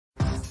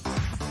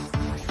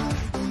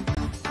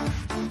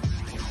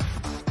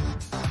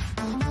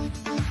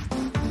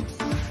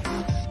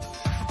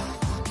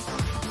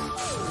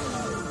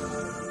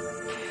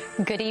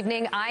Good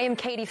evening. I am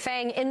Katie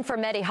Fang in for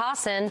Mehdi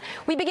Hasan.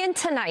 We begin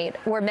tonight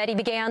where Mehdi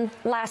began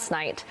last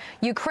night,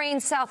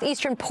 Ukraine's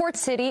southeastern port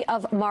city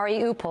of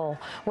Mariupol,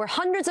 where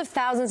hundreds of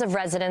thousands of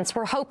residents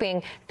were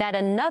hoping that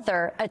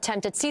another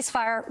attempted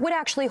ceasefire would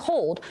actually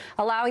hold,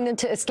 allowing them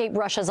to escape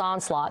Russia's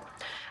onslaught.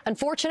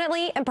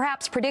 Unfortunately, and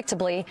perhaps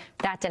predictably,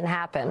 that didn't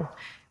happen.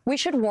 We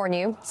should warn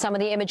you, some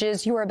of the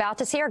images you are about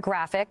to see are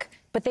graphic,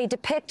 but they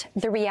depict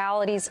the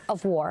realities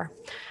of war.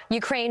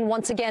 Ukraine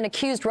once again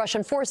accused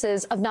Russian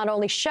forces of not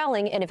only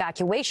shelling an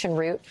evacuation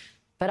route,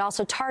 but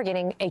also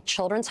targeting a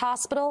children's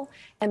hospital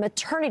and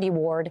maternity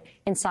ward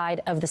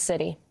inside of the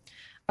city.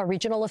 A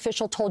regional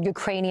official told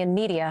Ukrainian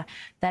media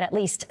that at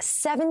least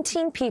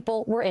 17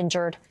 people were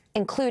injured,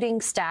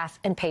 including staff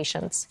and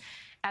patients.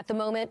 At the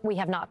moment, we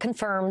have not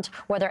confirmed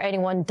whether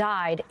anyone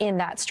died in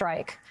that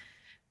strike.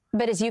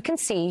 But as you can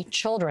see,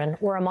 children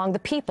were among the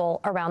people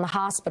around the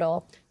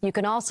hospital. You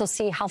can also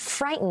see how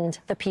frightened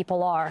the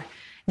people are.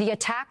 The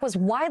attack was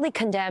widely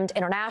condemned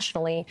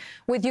internationally,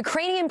 with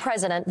Ukrainian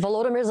President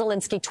Volodymyr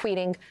Zelensky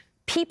tweeting,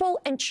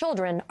 "People and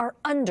children are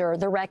under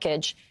the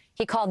wreckage."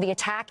 He called the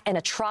attack an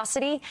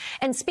atrocity.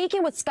 And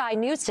speaking with Sky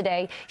News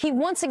today, he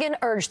once again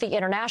urged the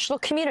international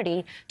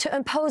community to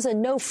impose a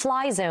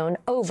no-fly zone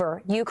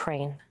over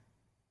Ukraine.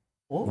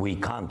 We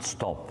can't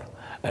stop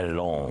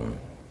alone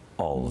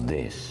all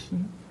this.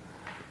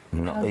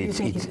 No, How do you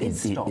think it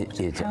is stopped?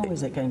 How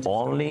is it going to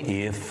only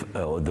if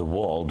the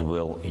world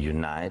will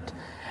unite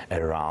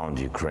around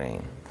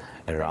Ukraine.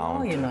 They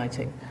are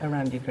uniting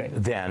around Ukraine.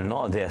 They are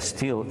not. They are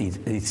still.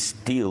 It's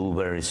still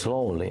very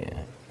slowly.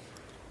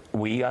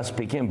 We are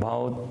speaking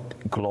about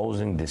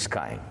closing the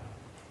sky.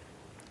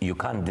 You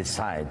can't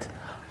decide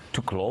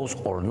to close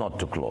or not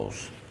to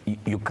close.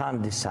 You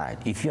can't decide.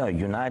 If you are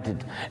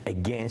united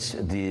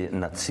against the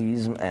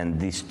Nazism and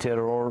this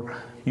terror,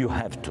 you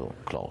have to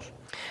close.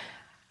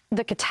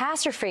 The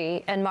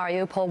catastrophe in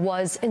Mariupol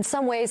was in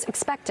some ways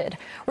expected.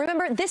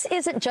 Remember, this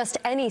isn't just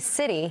any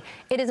city.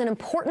 It is an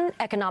important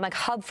economic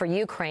hub for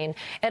Ukraine.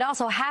 It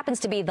also happens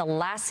to be the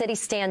last city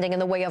standing in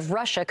the way of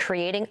Russia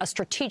creating a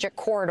strategic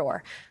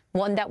corridor,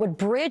 one that would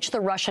bridge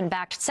the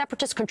Russian-backed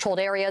separatist-controlled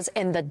areas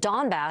in the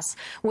Donbass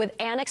with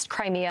annexed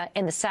Crimea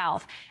in the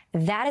south.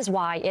 That is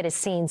why it has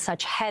seen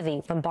such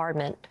heavy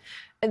bombardment.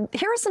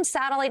 Here are some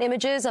satellite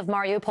images of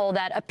Mariupol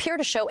that appear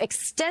to show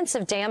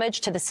extensive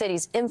damage to the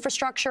city's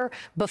infrastructure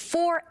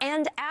before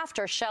and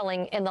after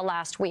shelling in the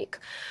last week.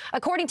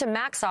 According to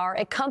Maxar,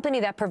 a company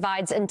that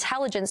provides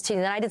intelligence to the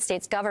United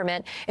States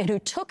government and who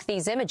took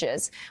these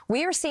images,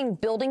 we are seeing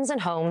buildings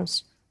and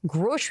homes,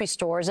 grocery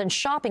stores and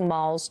shopping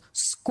malls,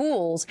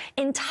 schools,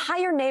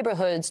 entire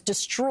neighborhoods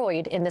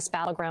destroyed in this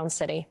battleground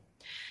city.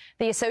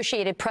 The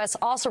Associated Press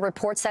also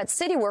reports that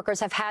city workers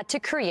have had to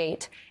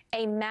create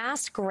a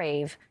mass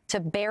grave to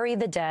bury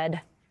the dead,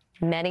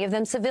 many of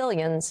them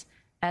civilians,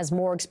 as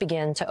morgues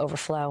begin to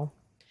overflow.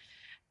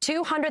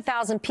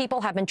 200,000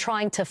 people have been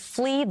trying to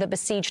flee the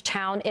besieged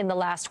town in the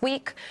last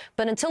week,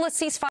 but until a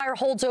ceasefire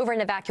holds over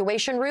an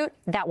evacuation route,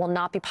 that will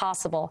not be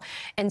possible.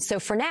 And so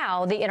for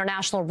now, the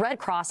International Red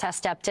Cross has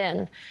stepped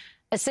in,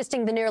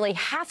 assisting the nearly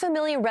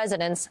 500,000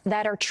 residents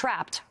that are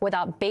trapped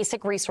without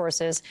basic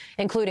resources,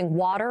 including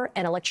water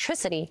and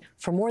electricity,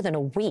 for more than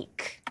a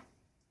week.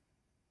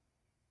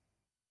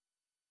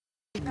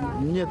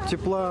 Нет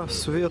тепла,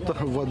 света,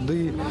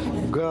 воды,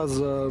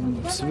 газа,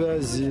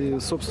 связи,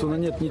 собственно,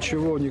 нет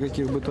ничего,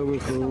 никаких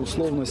бытовых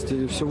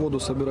условностей. Всю воду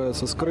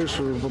собирается с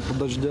крыши,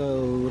 дождя,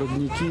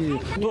 родники.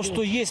 То,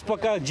 что есть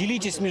пока,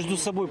 делитесь между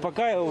собой.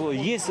 Пока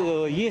есть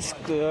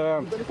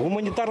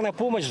гуманитарная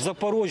помощь в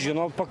Запорожье,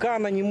 но пока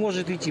она не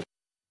может идти.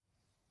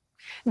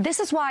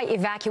 This is why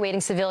evacuating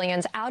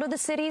civilians out of the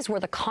cities where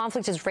the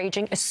conflict is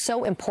raging is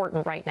so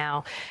important right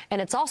now. And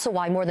it's also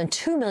why more than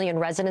 2 million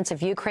residents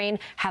of Ukraine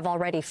have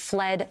already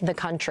fled the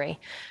country.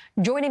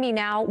 Joining me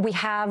now, we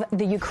have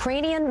the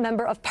Ukrainian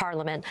Member of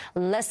Parliament,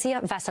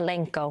 Lesia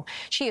Vasilenko.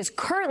 She is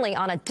currently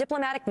on a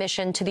diplomatic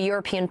mission to the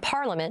European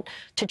Parliament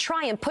to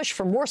try and push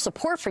for more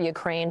support for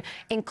Ukraine,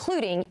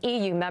 including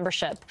EU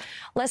membership.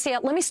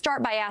 Lesia, let me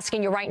start by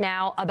asking you right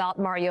now about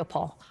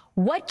Mariupol.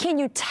 What can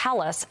you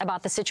tell us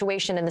about the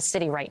situation in the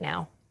city right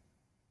now?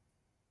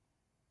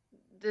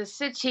 The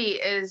city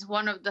is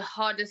one of the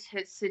hardest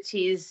hit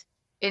cities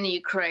in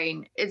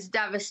Ukraine. It's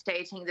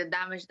devastating, the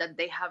damage that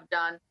they have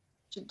done.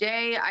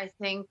 Today, I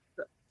think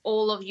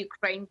all of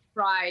Ukraine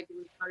cried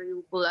with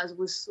Mariupol as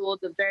we saw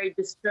the very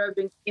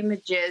disturbing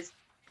images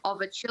of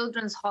a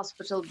children's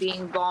hospital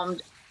being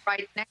bombed.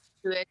 Right next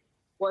to it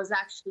was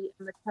actually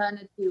a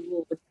maternity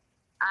ward.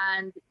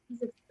 And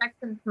these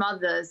expectant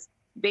mothers,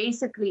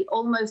 basically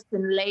almost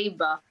in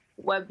labor,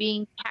 were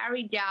being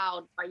carried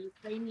out by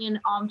Ukrainian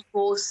armed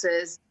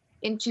forces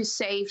into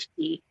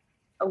safety.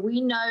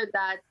 We know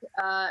that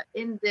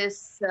in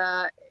this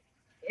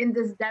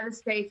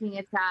devastating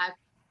attack,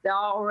 there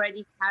are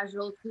already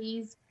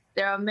casualties.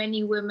 There are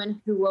many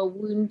women who were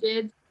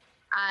wounded.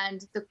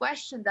 And the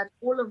question that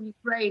all of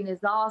Ukraine is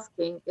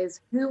asking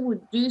is who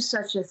would do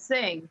such a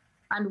thing?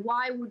 And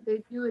why would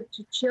they do it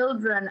to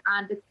children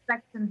and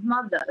expectant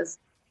mothers?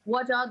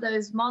 What are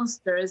those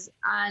monsters?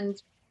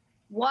 And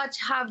what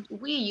have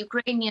we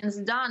Ukrainians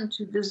done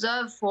to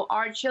deserve for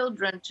our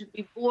children to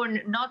be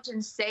born not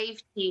in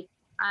safety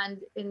and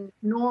in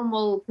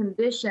normal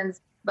conditions,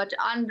 but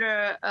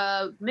under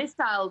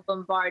missile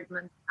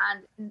bombardment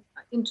and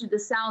into the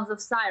sounds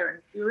of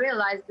sirens? You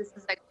realize this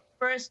is like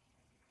the first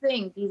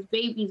thing these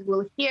babies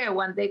will hear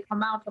when they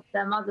come out of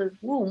their mother's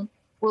womb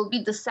will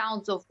be the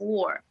sounds of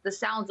war, the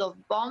sounds of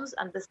bombs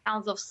and the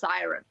sounds of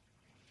sirens.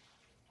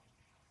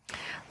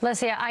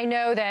 Lesia, I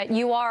know that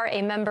you are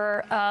a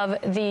member of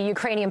the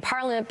Ukrainian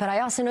parliament, but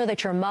I also know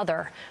that you're a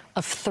mother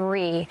of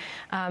 3.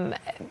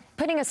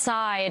 Putting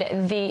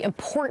aside the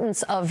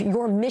importance of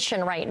your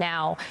mission right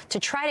now to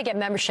try to get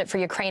membership for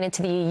Ukraine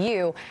into the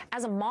EU,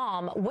 as a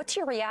mom, what's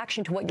your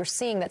reaction to what you're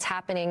seeing that's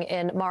happening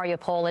in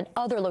Mariupol and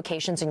other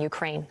locations in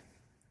Ukraine?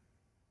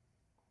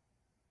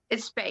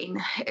 It's pain.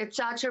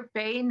 It's utter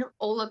pain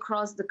all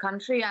across the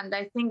country. And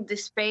I think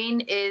this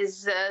pain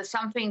is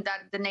something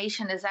that the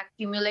nation is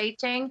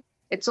accumulating.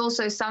 It's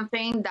also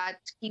something that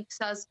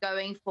keeps us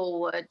going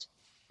forward.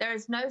 There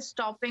is no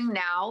stopping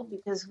now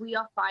because we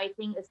are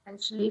fighting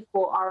essentially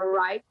for our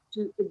right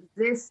to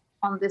exist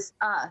on this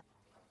earth.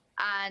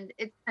 And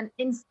it's an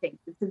instinct.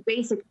 It's a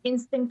basic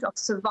instinct of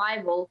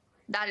survival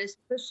that is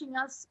pushing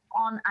us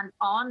on,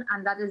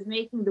 and that is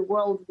making the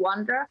world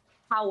wonder,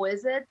 how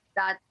is it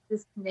that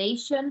this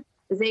nation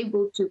is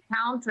able to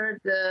counter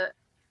the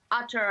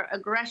utter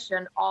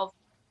aggression of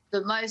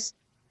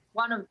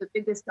one of the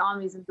biggest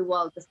armies in the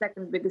world, the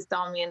second biggest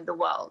army in the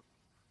world.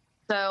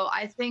 So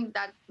I think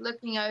that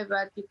looking over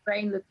at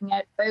Ukraine,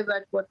 over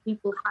at what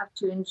people have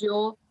to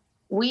endure,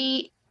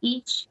 we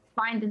each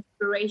find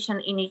inspiration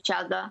in each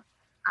other.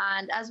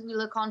 And as we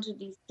look onto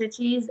these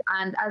cities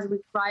and as we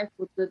cry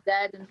for the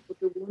dead and for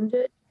the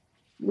wounded,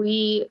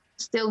 we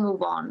still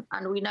move on.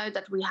 And we know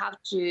that we have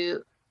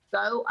to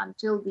go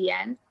until the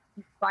end,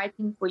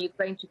 fighting for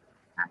Ukraine to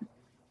stand.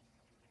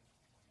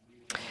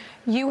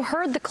 You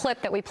heard the clip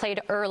that we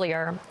played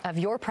earlier of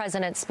your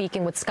president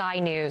speaking with Sky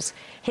News,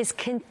 his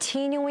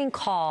continuing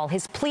call,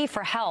 his plea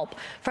for help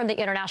from the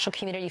international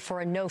community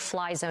for a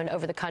no-fly zone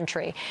over the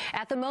country.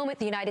 At the moment,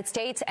 the United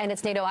States and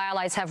its NATO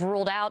allies have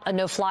ruled out a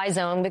no-fly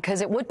zone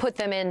because it would put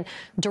them in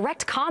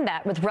direct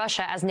combat with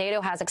Russia, as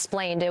NATO has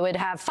explained. It would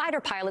have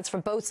fighter pilots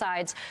from both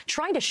sides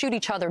trying to shoot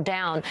each other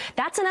down.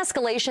 That's an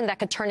escalation that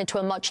could turn into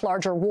a much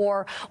larger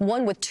war,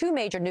 one with 2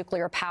 major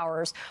nuclear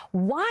powers.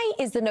 Why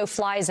is the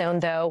no-fly zone,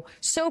 though,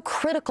 so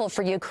critical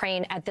for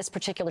Ukraine at this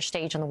particular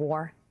stage in the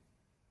war?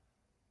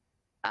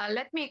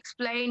 Let me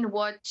explain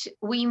what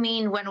we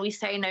mean when we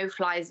say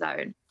no-fly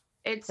zone.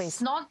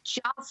 It's not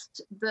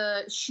just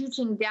the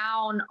shooting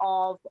down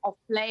of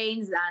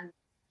planes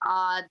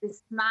and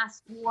this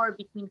mass war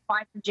between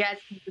fighter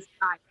jets in the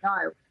sky.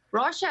 No,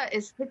 Russia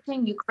is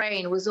hitting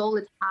Ukraine with all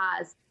it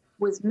has,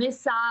 with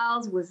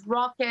missiles, with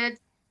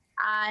rockets,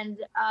 and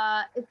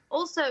it's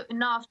also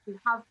enough to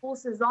have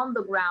forces on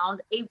the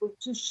ground able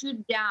to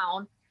shoot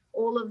down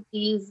all of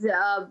these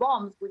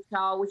bombs which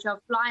are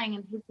flying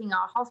and hitting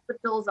our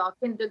hospitals, our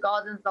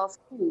kindergartens, our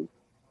schools.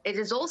 It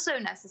is also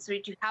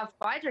necessary to have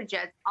fighter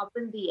jets up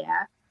in the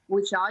air,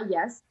 which are,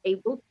 yes,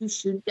 able to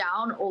shoot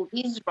down all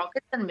these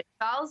rockets and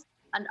missiles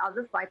and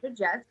other fighter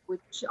jets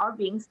which are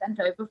being sent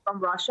over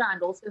from Russia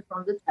and also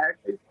from the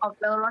territory of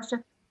Belarus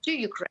to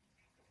Ukraine.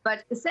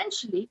 But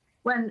essentially,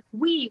 when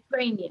we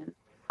Ukrainians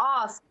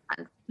ask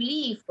and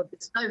plead for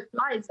this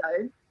no-fly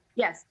zone,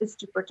 yes, it's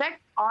to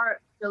protect our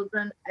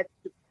children, it's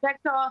to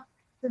protect our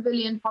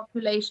civilian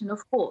population,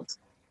 of course,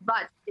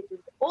 but it is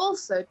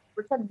also to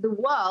protect the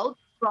world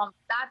from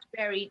that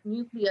very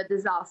nuclear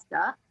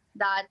disaster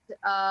that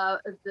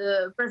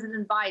the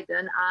President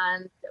Biden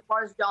and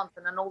Boris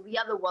Johnson and all the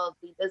other world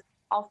leaders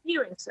are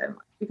fearing so much.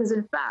 Because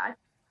in fact,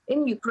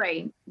 in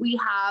Ukraine, we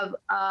have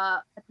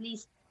at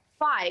least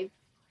 5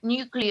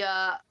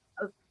 nuclear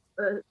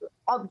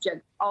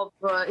objects of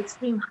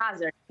extreme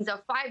hazard. These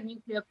are 5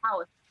 nuclear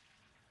power.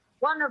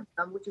 One of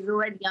them, which is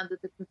already under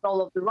the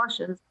control of the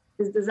Russians,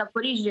 is the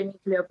Zaporizhzhia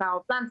nuclear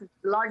power plant. It's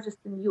the largest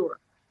in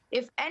Europe.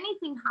 If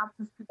anything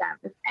happens to them,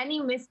 if any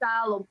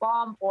missile or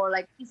bomb or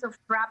like piece of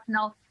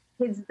shrapnel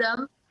hits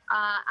them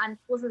and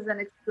causes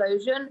an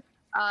explosion,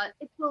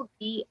 it will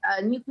be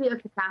a nuclear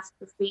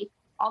catastrophe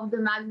of the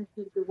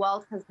magnitude the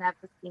world has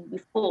never seen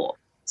before.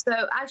 So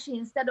actually,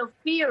 instead of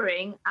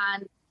fearing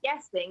and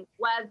guessing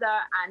whether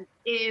and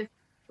if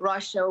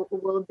Russia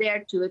will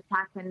dare to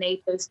attack a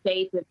NATO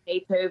state if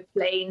NATO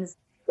planes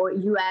or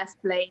US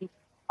planes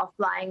are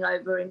flying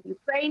over in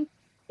Ukraine,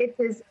 it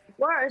is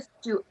worse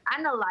to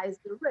analyze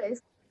the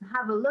risk and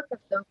have a look at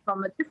them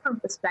from a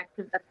different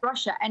perspective that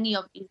Russia any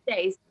of these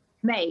days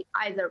may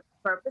either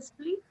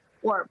purposefully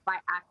or by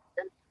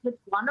accident hit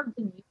one of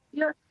the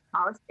nuclear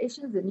power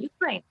stations in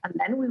Ukraine. And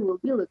then we will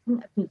be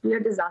looking at nuclear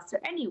disaster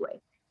anyway.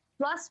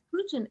 Plus,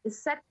 Putin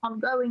is set on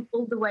going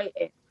all the way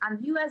in.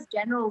 And US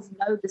generals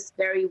know this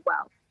very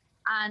well.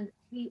 And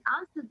the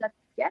answer that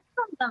we get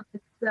from them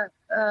is,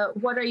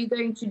 what are you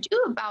going to do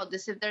about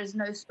this if there's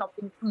no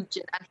stopping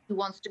Putin and he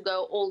wants to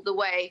go all the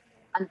way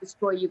and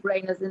destroy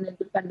Ukraine as an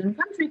independent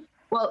country?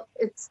 Well,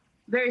 it's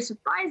very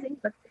surprising,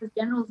 but the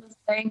generals are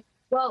saying,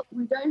 Well,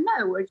 we don't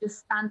know. We're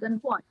just stand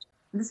and watch.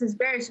 This is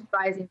very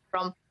surprising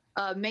from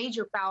a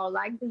major power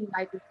like the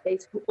United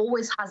States, who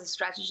always has a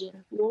strategy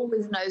and who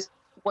always knows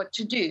what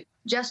to do.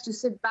 Just to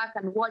sit back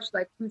and watch,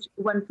 like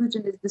when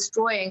Putin is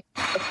destroying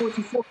a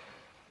 44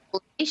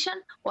 nation,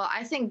 well,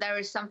 I think there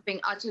is something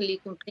utterly,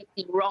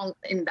 completely wrong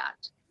in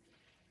that.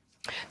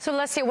 So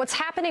let's see, what's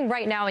happening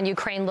right now in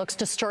Ukraine looks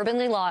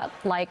disturbingly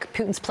like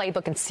Putin's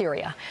playbook in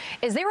Syria.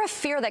 Is there a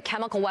fear that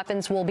chemical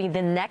weapons will be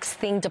the next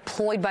thing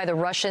deployed by the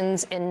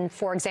Russians in,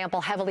 for example,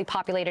 heavily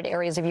populated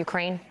areas of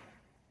Ukraine?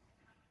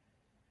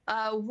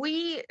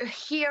 We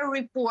hear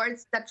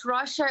reports that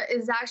Russia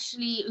is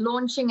actually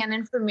launching an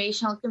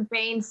informational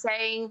campaign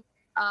saying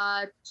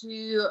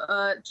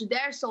to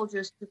their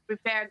soldiers to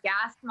prepare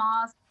gas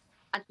masks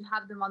and to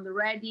have them on the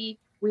ready.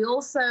 We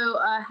also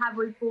have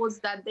reports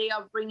that they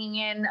are bringing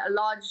in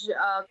large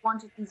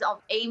quantities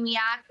of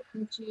ammunition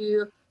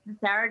into the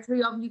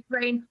territory of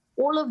Ukraine.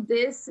 All of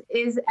this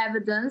is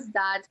evidence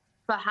that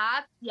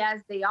perhaps,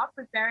 yes, they are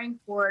preparing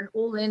for an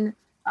all-in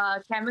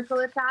chemical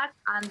attack,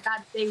 and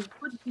that they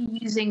would be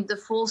using the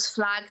false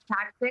flag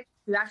tactic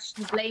to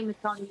actually blame it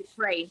on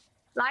Ukraine,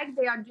 like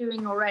they are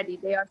doing already.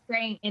 They are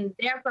saying in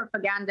their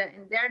propaganda,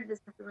 in their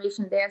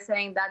disinformation, they are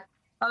saying that,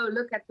 oh,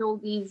 look at all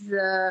these,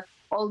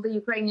 all the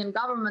Ukrainian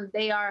government,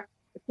 they are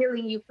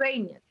killing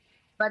Ukrainians.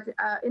 But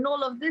in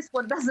all of this,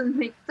 what doesn't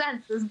make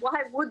sense is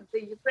why would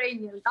the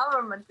Ukrainian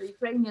government, the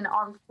Ukrainian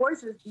armed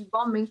forces, be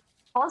bombing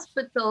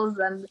hospitals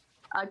and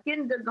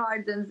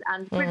kindergartens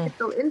and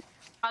critical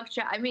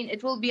infrastructure? I mean,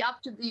 it will be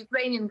up to the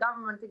Ukrainian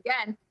government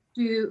again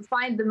to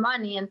find the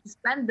money and to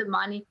spend the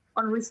money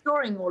on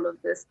restoring all of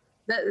this.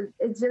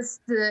 It's just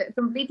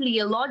completely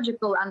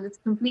illogical, and it's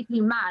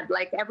completely mad,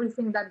 like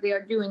everything that they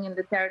are doing in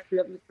the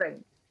territory of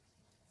Ukraine.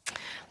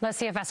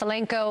 Lesia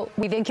Vasylenko,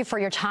 we thank you for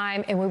your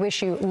time, and we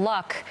wish you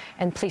luck,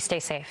 and please stay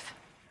safe.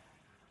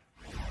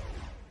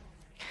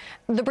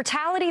 The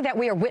brutality that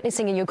we are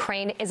witnessing in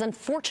Ukraine is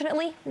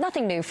unfortunately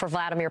nothing new for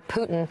Vladimir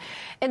Putin.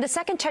 In the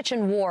Second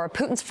Chechen War,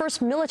 Putin's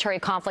first military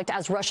conflict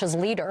as Russia's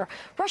leader,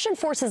 Russian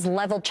forces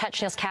leveled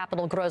Chechnya's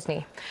capital,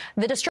 Grozny.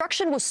 The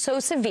destruction was so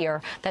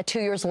severe that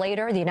 2 years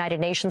later, the United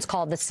Nations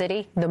called the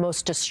city the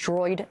most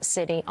destroyed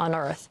city on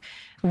earth.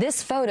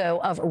 This photo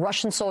of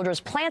Russian soldiers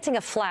planting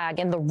a flag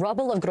in the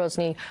rubble of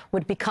Grozny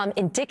would become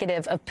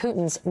indicative of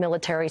Putin's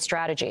military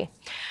strategy.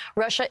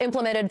 Russia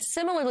implemented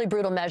similarly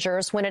brutal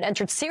measures when it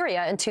entered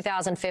Syria in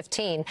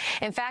 2015.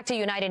 In fact, a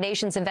United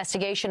Nations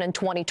investigation in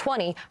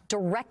 2020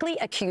 directly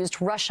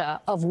accused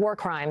Russia of war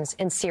crimes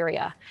in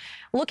Syria.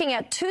 Looking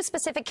at two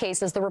specific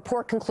cases, the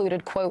report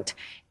concluded, quote,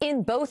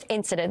 in both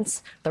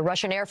incidents, the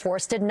Russian Air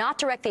Force did not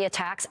direct the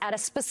attacks at a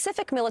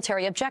specific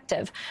military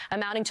objective,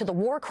 amounting to the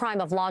war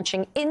crime of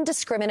launching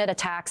indiscriminate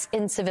attacks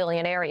in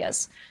civilian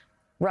areas.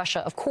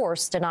 Russia, of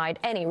course, denied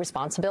any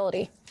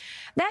responsibility.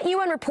 That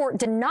UN report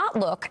did not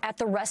look at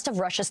the rest of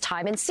Russia's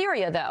time in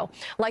Syria, though,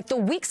 like the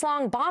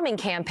weeks-long bombing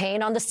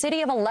campaign on the city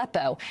of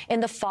Aleppo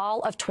in the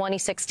fall of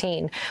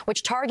 2016,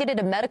 which targeted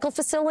a medical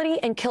facility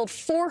and killed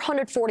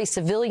 440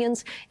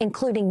 civilians,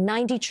 including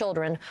 90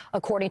 children,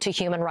 according to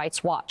Human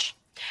Rights Watch.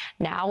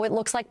 Now it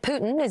looks like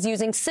Putin is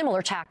using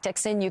similar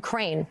tactics in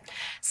Ukraine.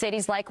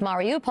 Cities like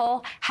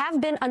Mariupol have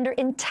been under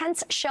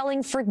intense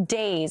shelling for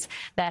days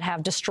that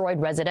have destroyed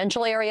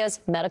residential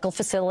areas, medical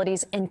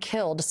facilities, and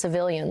killed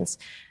civilians.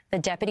 The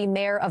deputy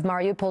mayor of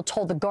Mariupol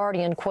told The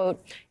Guardian,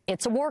 quote,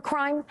 it's a war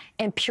crime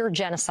and pure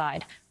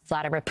genocide.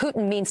 Vladimir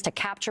Putin means to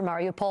capture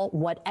Mariupol,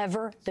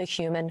 whatever the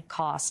human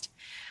cost.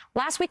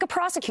 Last week, a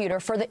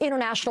prosecutor for the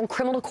International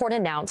Criminal Court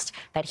announced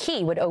that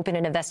he would open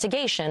an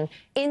investigation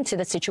into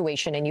the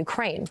situation in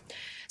Ukraine.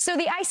 So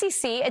the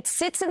ICC, it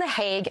sits in The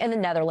Hague in the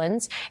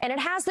Netherlands, and it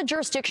has the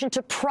jurisdiction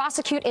to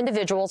prosecute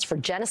individuals for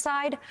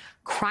genocide,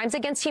 crimes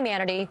against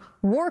humanity,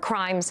 war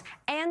crimes,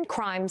 and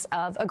crimes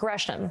of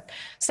aggression.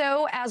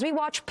 So as we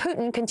watch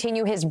Putin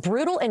continue his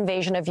brutal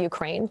invasion of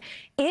Ukraine,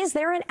 is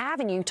there an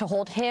avenue to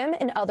hold him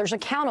and others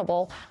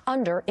accountable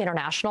under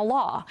international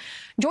law?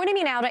 Joining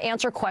me now to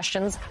answer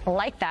questions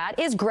like that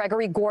is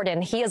Gregory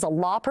Gordon. He is a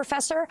law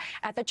professor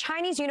at the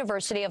Chinese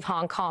University of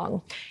Hong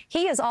Kong.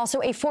 He is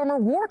also a former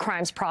war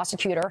crimes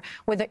prosecutor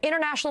with the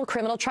International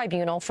Criminal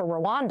Tribunal for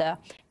Rwanda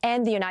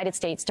and the United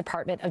States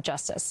Department of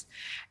Justice.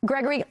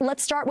 Gregory,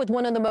 let's start with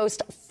one of the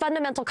most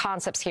fundamental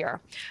concepts here.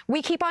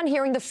 We keep on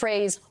hearing the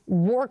phrase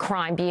war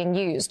crime being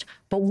used,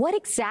 but what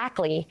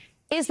exactly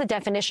is the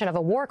definition of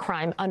a war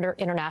crime under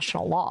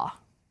international law?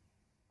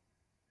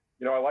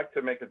 You know, I like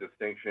to make a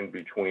distinction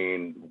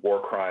between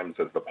war crimes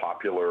as the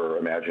popular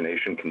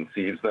imagination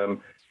conceives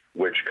them,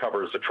 which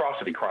covers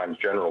atrocity crimes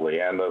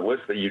generally, and the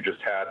list that you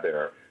just had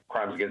there,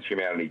 crimes against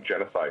humanity,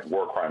 genocide,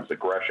 war crimes,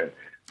 aggression.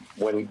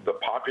 When the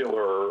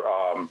popular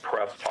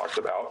press talks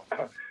about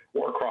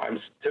war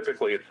crimes,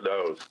 typically it's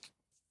those.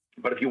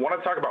 But if you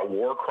want to talk about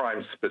war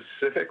crimes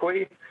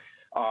specifically,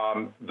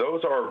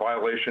 those are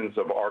violations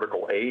of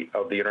Article 8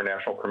 of the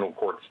International Criminal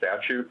Court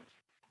statute.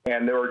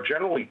 And there are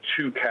generally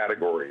two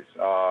categories.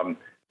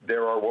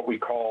 There are what we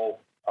call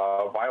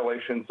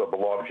violations of the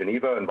law of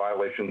Geneva and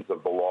violations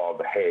of the law of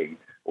The Hague.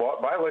 Well,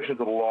 violations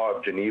of the law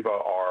of Geneva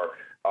are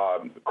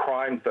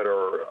crimes that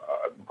are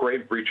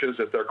grave breaches,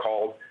 as they're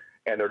called,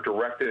 and they're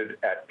directed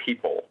at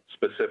people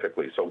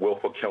specifically, so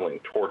willful killing,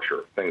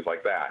 torture, things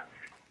like that.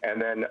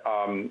 And then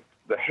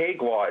the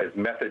Hague Law is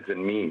methods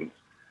and means.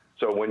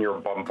 So when you're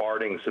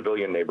bombarding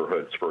civilian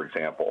neighborhoods, for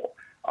example,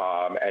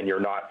 and you're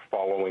not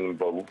following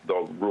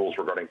the rules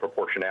regarding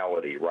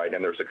proportionality, right,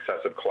 and there's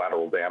excessive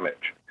collateral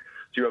damage.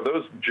 So you have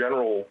those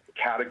general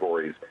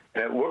categories,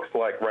 and it looks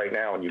like right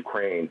now in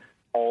Ukraine,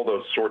 all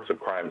those sorts of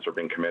crimes are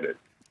being committed.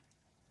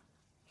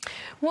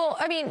 Well,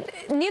 I mean,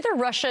 neither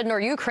Russia nor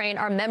Ukraine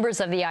are members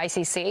of the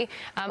ICC.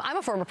 I'm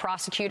a former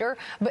prosecutor,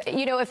 but,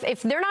 you know,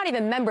 if they're not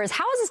even members,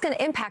 how is this going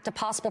to impact a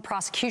possible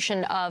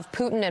prosecution of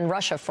Putin and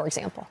Russia, for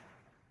example?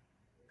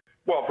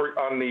 Well,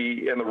 in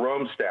the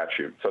Rome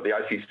Statute, so the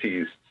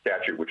ICC's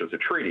statute, which is a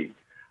treaty,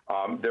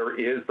 there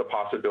is the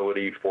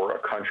possibility for a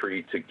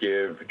country to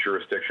give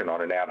jurisdiction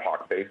on an ad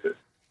hoc basis.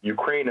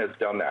 Ukraine has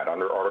done that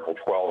under Article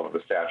 12 of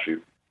the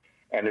statute.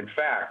 And in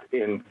fact,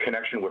 in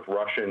connection with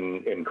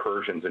Russian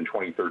incursions in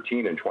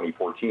 2013 and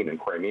 2014 in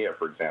Crimea,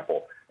 for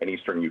example, in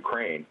eastern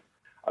Ukraine,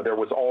 there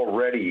was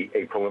already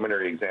a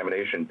preliminary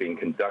examination being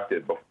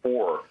conducted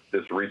before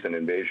this recent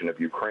invasion of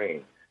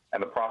Ukraine.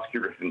 And the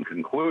prosecutors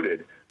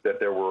concluded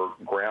that there were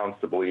grounds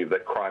to believe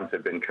that crimes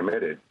had been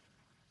committed.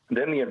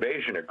 Then the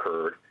invasion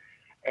occurred.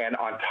 And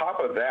on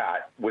top of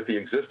that, with the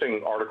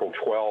existing Article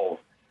 12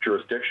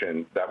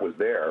 jurisdiction that was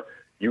there,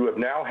 you have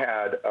now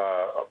had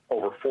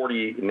over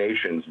 40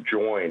 nations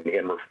join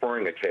in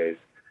referring a case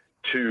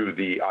to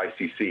the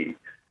ICC.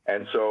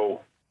 And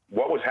so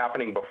what was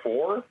happening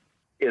before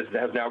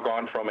has now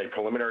gone from a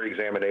preliminary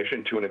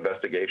examination to an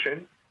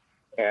investigation.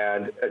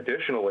 And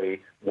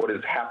additionally, what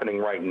is happening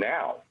right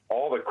now,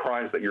 all the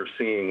crimes that you're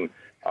seeing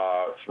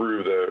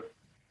through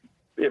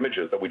the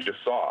images that we just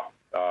saw,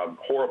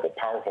 horrible,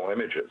 powerful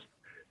images,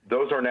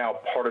 those are now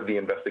part of the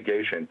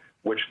investigation,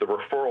 which the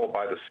referral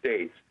by the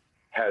states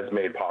has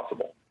made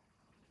possible.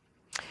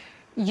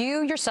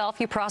 You yourself,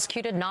 you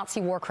prosecuted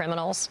Nazi war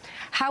criminals.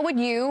 How would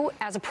you,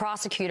 as a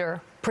prosecutor,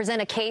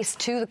 present a case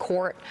to the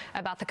court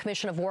about the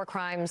commission of war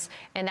crimes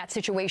and that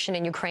situation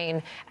in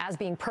Ukraine as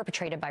being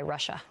perpetrated by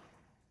Russia?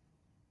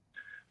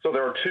 So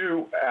there are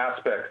two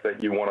aspects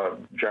that you want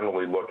to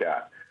generally look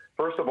at.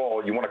 First of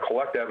all, you want to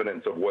collect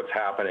evidence of what's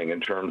happening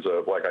in terms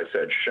of, like I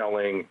said,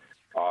 shelling,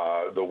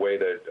 the way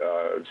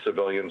that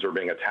civilians are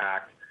being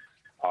attacked.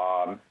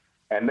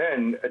 And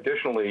then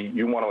additionally,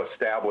 you want to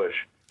establish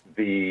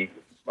the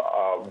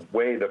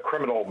way, the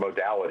criminal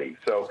modality.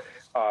 So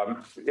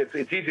it's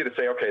easy to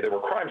say, okay, there were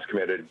crimes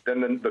committed.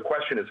 Then the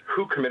question is,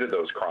 who committed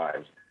those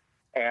crimes?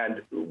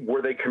 And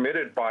were they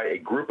committed by a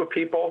group of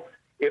people?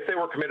 If they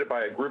were committed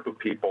by a group of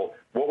people,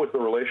 what was the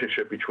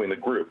relationship between the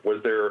group?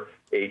 Was there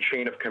a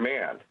chain of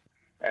command?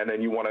 And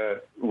then you want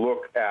to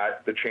look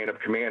at the chain of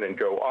command and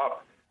go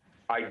up.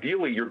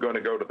 Ideally, you're going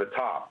to go to the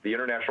top. The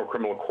International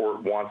Criminal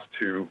Court wants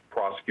to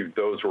prosecute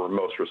those who are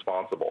most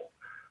responsible.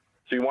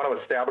 So you want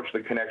to establish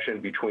the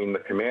connection between the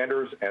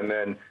commanders and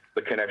then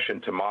the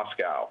connection to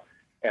Moscow.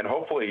 And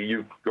hopefully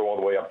you go all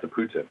the way up to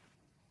Putin.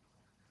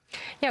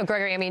 You know,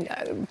 Gregory, I mean,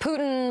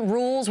 Putin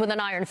rules with an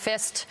iron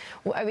fist.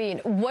 I mean,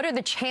 what are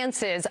the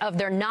chances of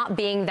there not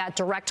being that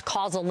direct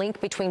causal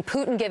link between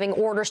Putin giving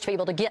orders to be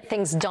able to get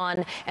things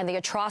done and the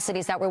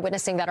atrocities that we're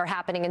witnessing that are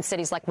happening in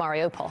cities like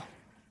Mariupol?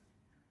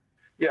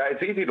 Yeah,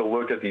 it's easy to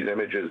look at these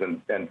images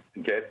and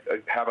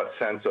have a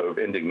sense of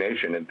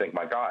indignation and think,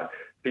 my God,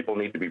 people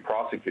need to be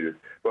prosecuted.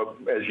 But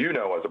as you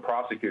know, as a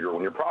prosecutor,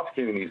 when you're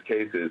prosecuting these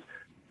cases,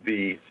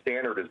 the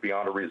standard is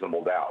beyond a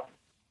reasonable doubt.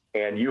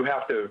 And you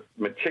have to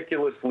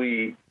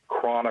meticulously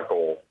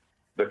chronicle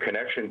the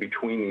connection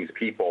between these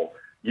people.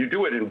 You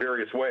do it in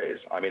various ways.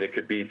 I mean, it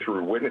could be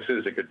through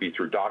witnesses, it could be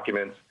through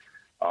documents,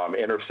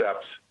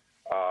 intercepts.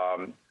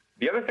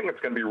 The other thing that's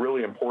going to be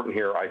really important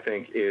here, I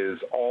think, is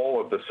all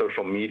of the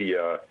social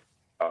media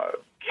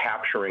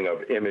capturing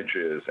of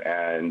images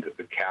and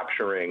the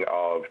capturing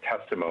of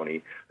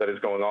testimony that is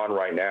going on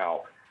right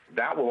now.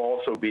 That will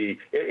also be,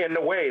 in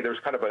a way, there's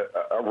kind of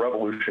a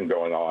revolution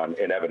going on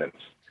in evidence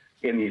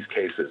in these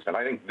cases. And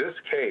I think this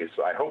case,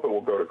 I hope it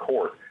will go to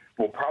court,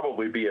 will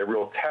probably be a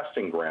real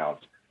testing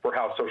grounds for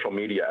how social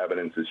media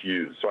evidence is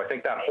used. So I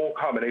think that whole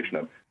combination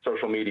of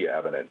social media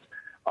evidence,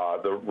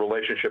 the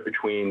relationship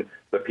between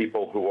the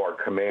people who are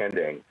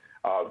commanding,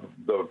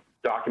 the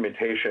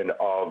documentation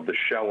of the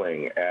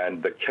shelling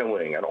and the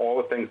killing and all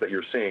the things that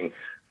you're seeing,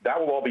 that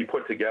will all be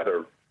put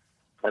together,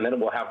 and then it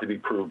will have to be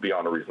proved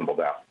beyond a reasonable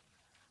doubt.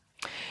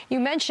 You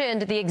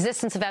mentioned the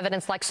existence of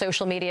evidence like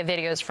social media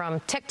videos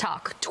from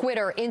TikTok,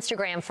 Twitter,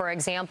 Instagram, for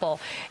example.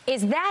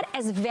 Is that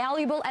as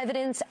valuable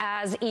evidence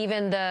as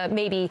even the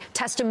maybe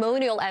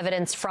testimonial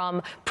evidence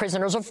from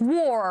prisoners of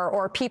war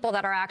or people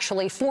that are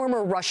actually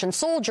former Russian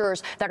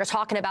soldiers that are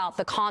talking about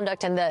the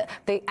conduct and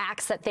the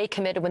acts that they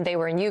committed when they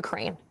were in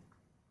Ukraine?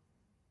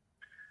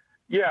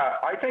 Yeah,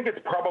 I think it's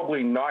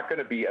probably not going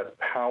to be as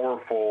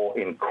powerful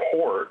in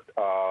court,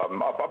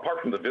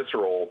 apart from the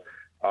visceral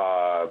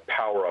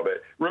power of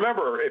it.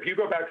 Remember, if you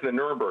go back to the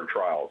Nuremberg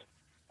trials,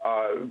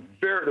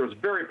 there was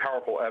very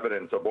powerful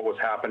evidence of what was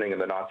happening in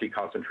the Nazi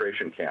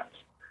concentration camps.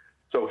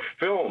 So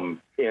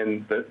film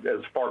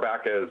as far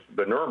back as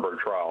the Nuremberg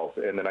trials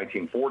in the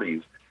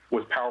 1940s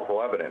was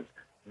powerful evidence.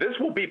 This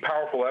will be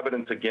powerful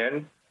evidence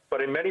again,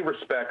 but in many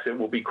respects, it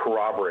will be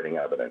corroborating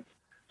evidence.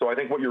 So I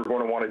think what you're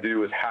going to want to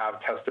do is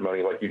have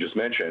testimony, like you just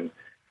mentioned.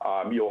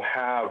 You'll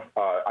have,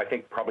 I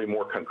think, probably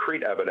more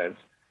concrete evidence.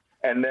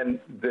 And then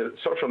the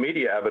social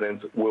media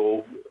evidence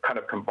will kind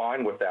of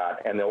combine with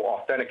that, and they'll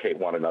authenticate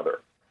one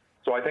another.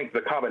 So I think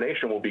the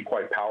combination will be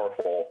quite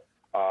powerful.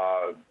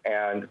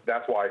 And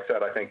that's why I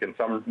said I think in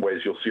some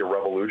ways you'll see a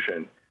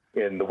revolution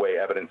in the way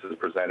evidence is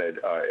presented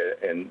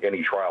in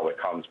any trial that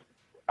comes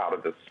out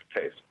of this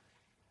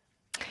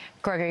case.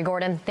 Gregory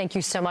Gordon, thank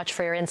you so much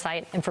for your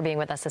insight and for being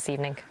with us this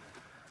evening.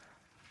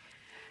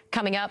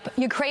 Coming up,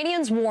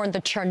 Ukrainians warned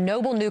the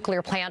Chernobyl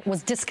nuclear plant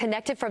was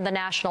disconnected from the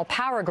national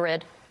power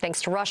grid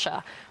thanks to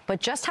Russia. But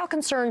just how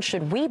concerned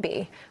should we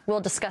be?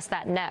 We'll discuss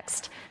that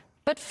next.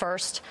 But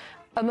first,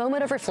 a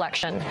moment of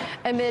reflection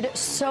amid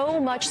so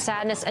much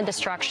sadness and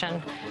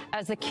destruction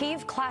as the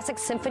Kyiv Classic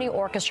Symphony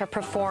Orchestra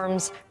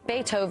performs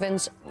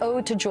Beethoven's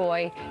Ode to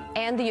Joy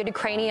and the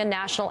Ukrainian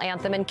national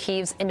anthem in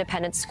Kyiv's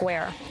Independence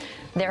Square.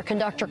 Their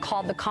conductor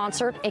called the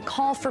concert a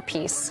call for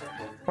peace.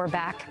 We're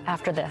back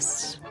after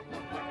this.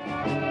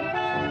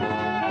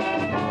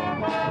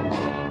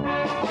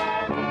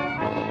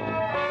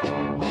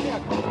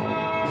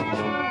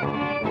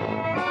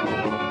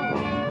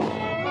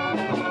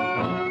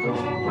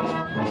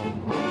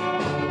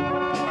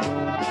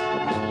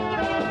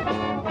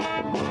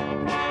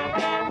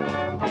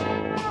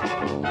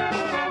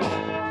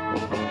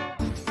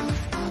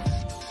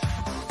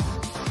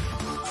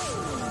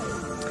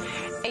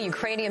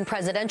 Ukrainian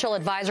presidential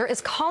advisor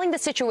is calling the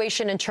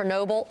situation in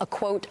Chernobyl a,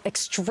 quote,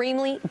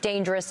 extremely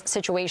dangerous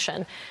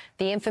situation.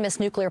 The infamous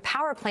nuclear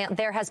power plant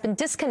there has been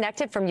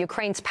disconnected from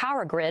Ukraine's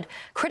power grid,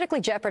 critically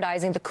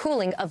jeopardizing the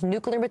cooling of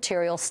nuclear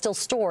material still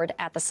stored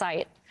at the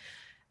site.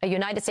 A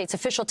United States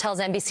official tells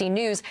NBC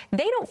News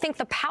they don't think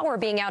the power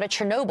being out at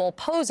Chernobyl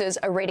poses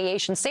a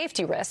radiation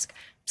safety risk.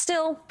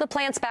 Still, the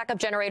plant's backup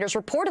generators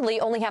reportedly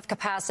only have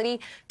capacity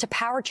to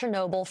power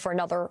Chernobyl for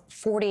another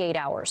 48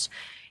 hours.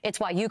 It's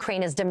why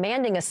Ukraine is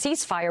demanding a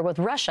ceasefire with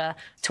Russia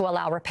to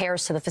allow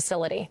repairs to the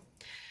facility.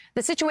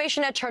 The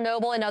situation at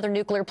Chernobyl and other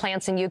nuclear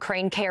plants in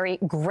Ukraine carry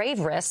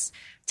grave risks.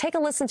 Take a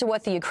listen to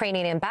what the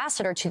Ukrainian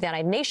ambassador to the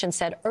United Nations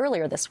said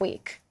earlier this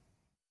week.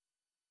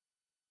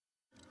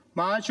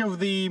 Much of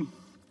the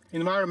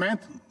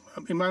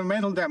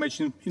environmental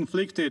damage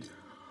inflicted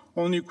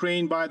on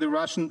Ukraine by the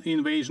Russian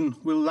invasion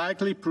will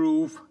likely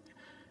prove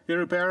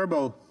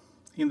irreparable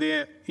in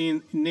the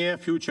near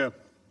future.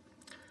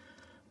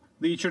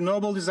 The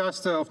Chernobyl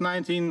disaster of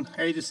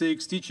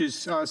 1986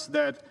 teaches us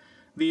that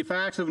the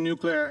effects of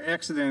nuclear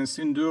accidents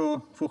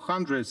endure for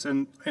hundreds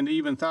and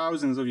even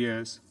thousands of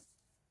years.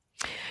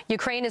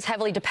 Ukraine is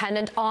heavily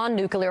dependent on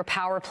nuclear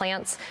power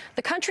plants.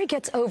 The country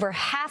gets over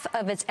half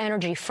of its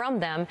energy from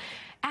them.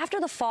 After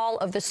the fall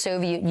of the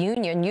Soviet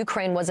Union,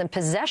 Ukraine was in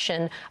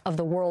possession of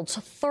the world's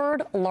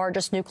third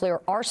largest nuclear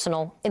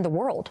arsenal in the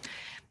world.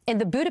 In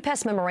the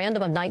Budapest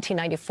Memorandum of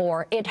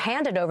 1994, it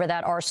handed over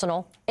that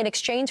arsenal in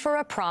exchange for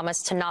a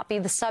promise to not be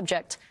the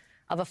subject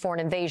of a foreign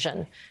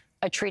invasion,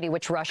 a treaty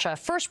which Russia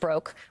first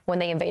broke when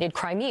they invaded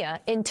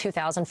Crimea in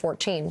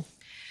 2014.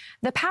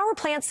 The power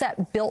plants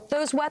that built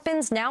those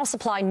weapons now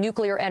supply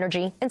nuclear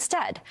energy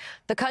instead.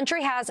 The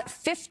country has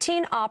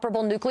 15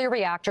 operable nuclear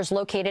reactors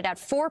located at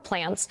 4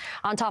 plants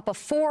on top of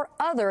 4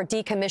 other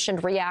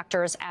decommissioned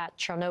reactors at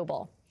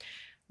Chernobyl.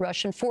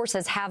 Russian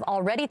forces have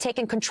already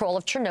taken control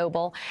of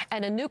Chernobyl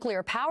and a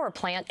nuclear power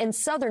plant in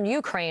southern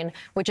Ukraine,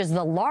 which is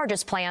the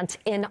largest plant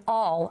in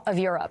all of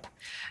Europe.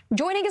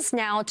 Joining us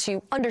now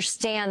to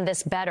understand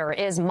this better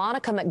is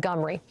Monica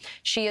Montgomery.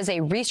 She is a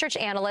research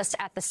analyst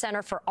at the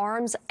Center for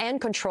Arms and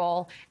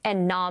Control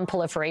and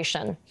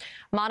Non-Proliferation.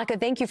 Monica,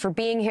 thank you for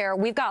being here.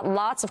 We've got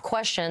lots of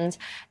questions.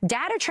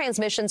 Data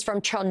transmissions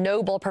from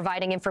Chernobyl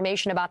providing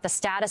information about the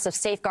status of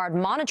safeguard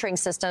monitoring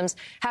systems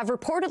have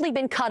reportedly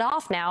been cut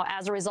off now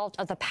as a result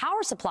of the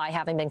power supply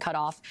having been cut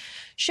off.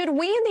 Should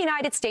we in the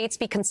United States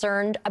be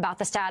concerned about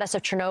the status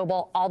of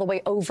Chernobyl all the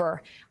way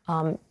over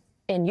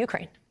in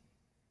Ukraine?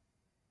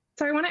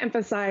 So I want to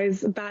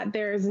emphasize that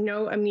there's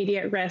no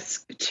immediate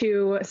risk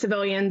to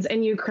civilians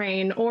in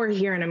Ukraine or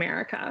here in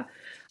America.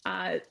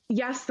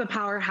 Yes, the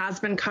power has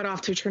been cut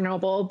off to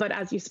Chernobyl, but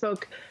as you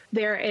spoke,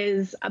 there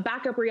is a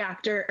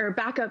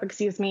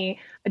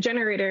a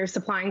generator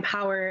supplying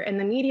power in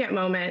the immediate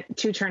moment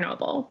to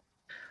Chernobyl.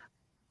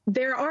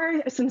 There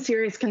are some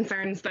serious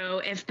concerns,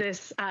 though, if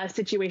this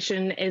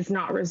situation is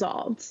not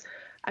resolved.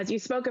 As you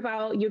spoke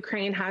about,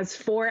 Ukraine has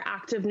 4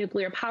 active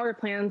nuclear power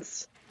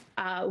plants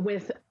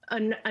with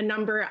a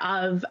number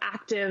of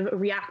active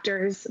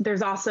reactors.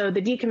 There's also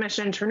the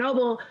decommissioned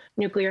Chernobyl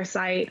nuclear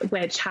site,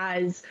 which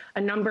has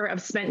a number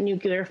of spent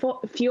nuclear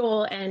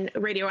fuel and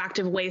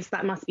radioactive waste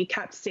that must be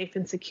kept safe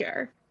and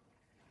secure.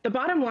 The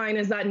bottom line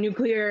is that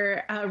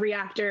nuclear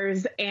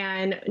reactors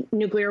and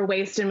nuclear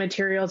waste and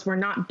materials were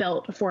not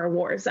built for a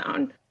war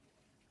zone.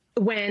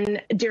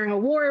 during a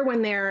war,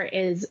 when there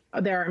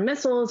are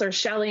missiles or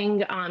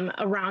shelling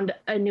around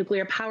a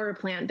nuclear power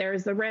plant, there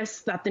is the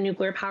risk that the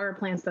nuclear power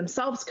plants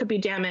themselves could be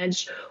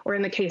damaged, or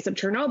in the case of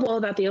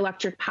Chernobyl, that the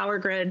electric power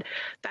grid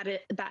that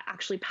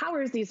actually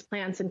powers these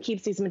plants and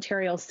keeps these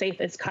materials safe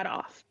is cut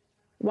off.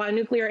 While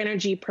nuclear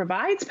energy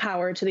provides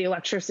power to the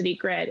electricity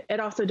grid, it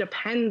also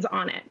depends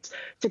on it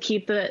to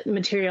keep the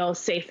materials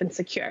safe and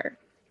secure.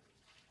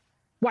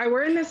 While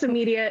we're in this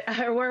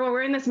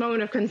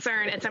moment of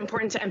concern, it's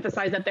important to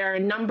emphasize that there are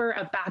a number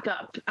of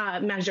backup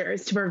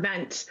measures to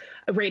prevent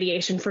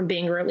radiation from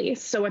being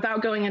released. So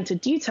without going into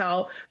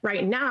detail,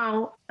 right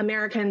now,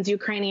 Americans,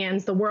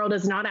 Ukrainians, the world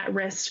is not at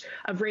risk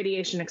of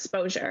radiation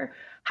exposure.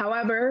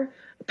 However,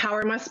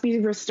 power must be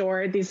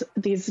restored.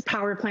 These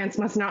power plants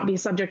must not be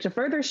subject to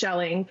further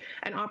shelling,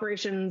 and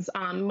operations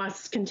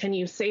must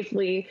continue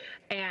safely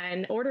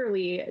and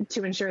orderly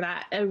to ensure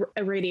that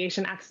a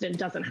radiation accident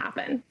doesn't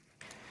happen.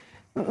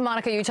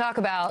 Monica, you talk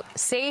about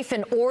safe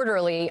and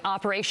orderly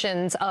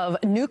operations of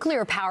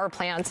nuclear power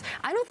plants.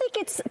 I don't think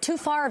it's too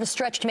far of a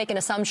stretch to make an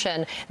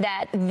assumption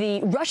that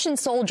the Russian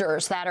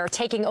soldiers that are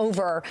taking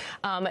over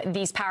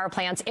these power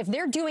plants, if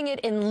they're doing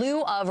it in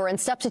lieu of or in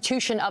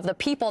substitution of the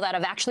people that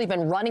have actually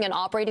been running and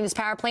operating these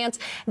power plants,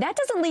 that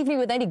doesn't leave me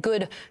with any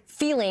good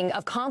feeling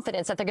of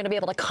confidence that they're going to be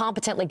able to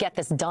competently get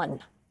this done.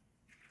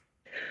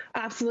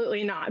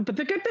 Absolutely not. But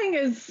the good thing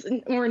is,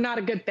 or not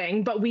a good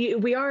thing, but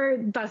we are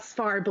thus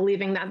far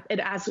believing that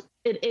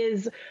it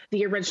is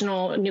the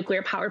original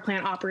nuclear power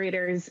plant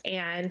operators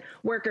and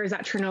workers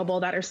at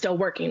Chernobyl that are still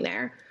working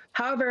there.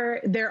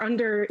 However, they're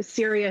under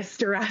serious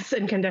duress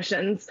and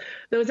conditions.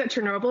 Those at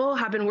Chernobyl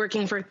have been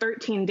working for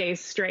 13 days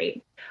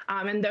straight.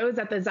 And those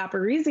at the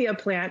Zaporizhia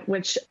plant,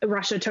 which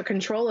Russia took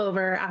control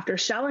over after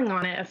shelling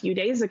on it a few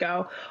days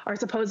ago, are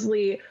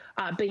supposedly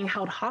being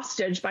held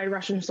hostage by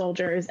Russian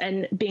soldiers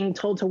and being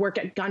told to work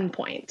at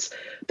gunpoint.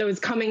 Those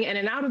coming in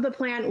and out of the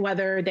plant,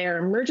 whether they're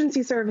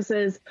emergency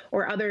services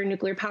or other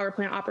nuclear power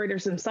plant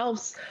operators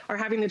themselves, are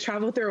having to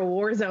travel through a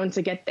war zone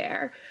to get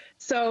there.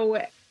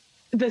 So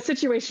the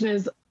situation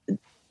is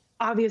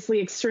obviously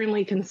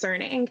extremely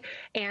concerning,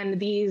 and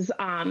these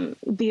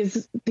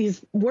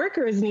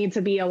workers need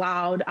to be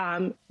allowed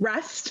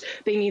rest.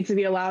 They need to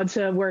be allowed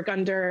to work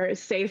under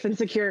safe and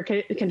secure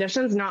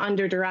conditions, not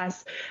under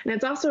duress. And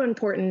it's also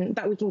important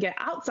that we can get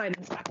outside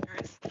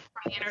inspectors from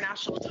the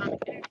International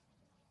Atomic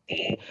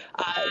Energy,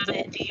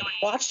 the UN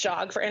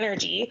watchdog for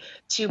energy,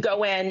 to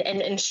go in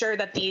and ensure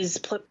that these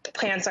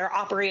plants are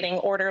operating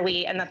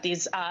orderly and that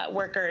these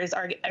workers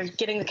are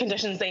getting the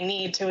conditions they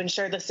need to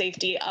ensure the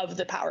safety of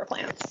the power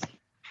plants.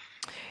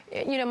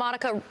 You know,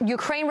 Monica,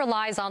 Ukraine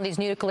relies on these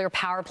nuclear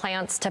power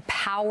plants to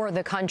power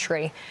the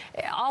country.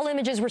 All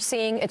images we're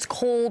seeing, it's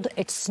cold,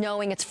 it's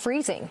snowing, it's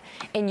freezing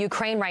in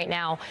Ukraine right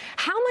now.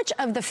 How much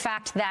of the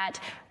fact that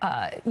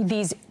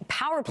these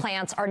power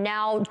plants are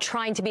now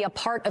trying to be a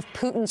part of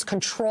Putin's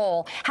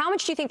control, how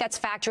much do you think that's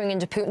factoring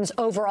into Putin's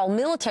overall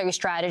military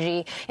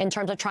strategy in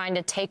terms of trying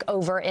to take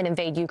over and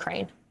invade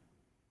Ukraine?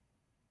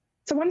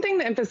 So one thing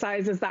to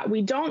emphasize is that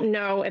we don't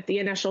know if the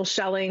initial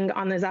shelling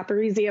on the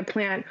Zaporizhia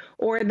plant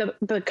or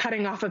the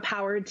cutting off of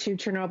power to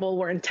Chernobyl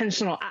were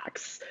intentional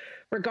acts.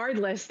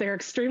 Regardless, they're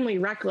extremely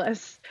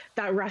reckless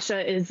that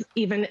Russia is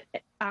even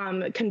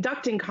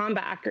conducting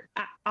combat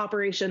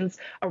operations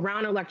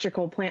around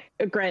electrical plant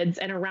grids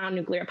and around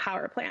nuclear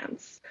power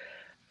plants.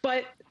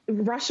 But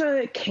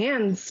Russia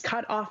can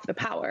cut off the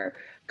power.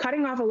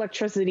 Cutting off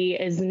electricity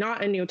is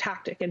not a new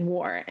tactic in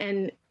war,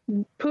 and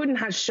Putin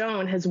has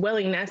shown his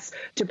willingness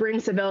to bring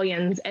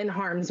civilians in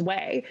harm's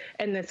way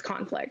in this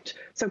conflict.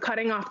 So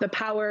cutting off the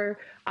power,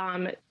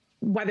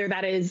 whether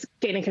that is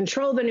gaining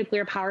control of the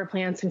nuclear power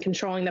plants and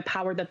controlling the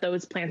power that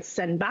those plants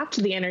send back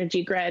to the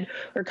energy grid,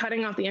 or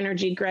cutting off the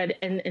energy grid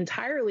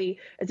entirely,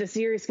 is a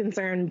serious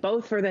concern,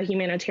 both for the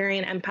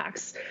humanitarian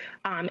impacts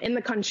in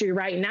the country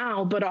right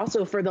now, but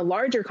also for the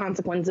larger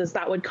consequences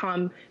that would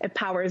come if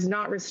power is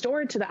not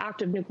restored to the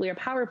active nuclear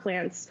power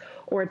plants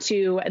or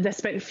to the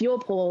spent fuel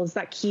pools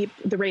that keep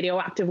the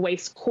radioactive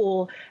waste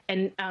cool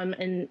and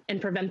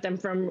prevent them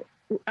from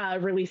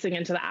releasing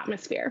into the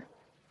atmosphere.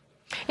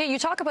 Yeah, you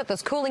talk about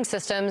those cooling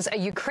systems. A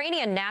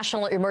Ukrainian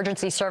National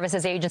Emergency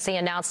Services Agency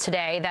announced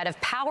today that if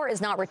power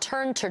is not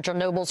returned to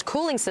Chernobyl's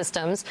cooling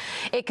systems,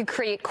 it could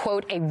create,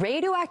 quote, a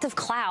radioactive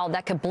cloud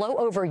that could blow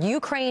over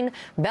Ukraine,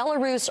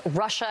 Belarus,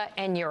 Russia,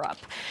 and Europe.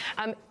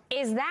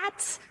 Is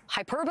that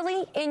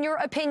hyperbole, in your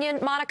opinion,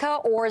 Monica,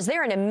 or is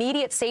there an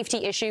immediate safety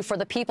issue for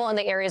the people in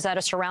the areas that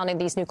are surrounding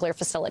these nuclear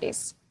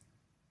facilities?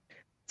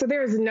 So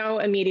there is no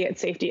immediate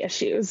safety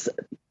issues.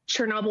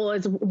 Chernobyl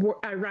is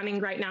running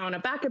right now on a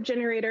backup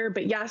generator,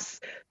 but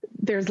yes,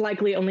 there's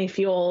likely only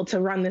fuel to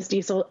run this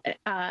diesel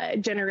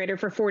generator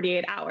for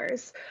 48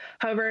 hours.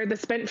 However, the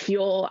spent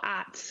fuel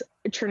at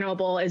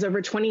Chernobyl is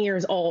over 20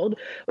 years old,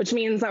 which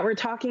means that we're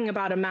talking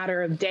about a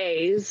matter of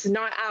days,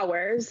 not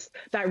hours,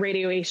 that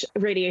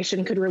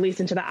radiation could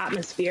release into the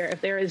atmosphere if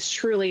there is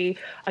truly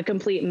a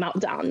complete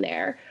meltdown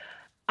there.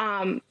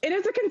 It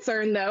is a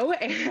concern, though,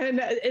 and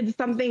it's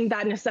something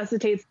that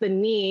necessitates the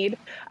need,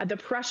 the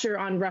pressure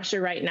on Russia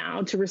right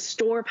now to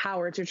restore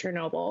power to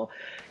Chernobyl.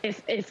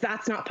 If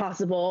that's not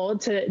possible,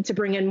 to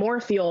bring in more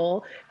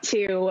fuel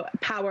to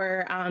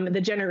power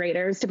the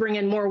generators, to bring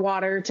in more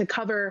water to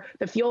cover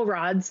the fuel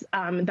rods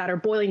that are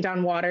boiling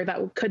down water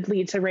that could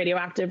lead to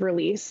radioactive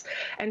release,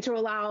 and to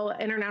allow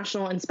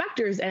international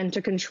inspectors in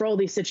to control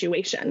these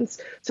situations.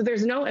 So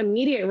there's no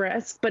immediate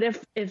risk, but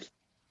if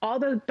all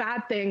those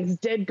bad things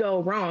did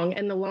go wrong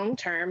in the long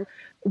term,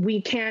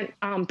 we can't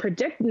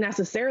predict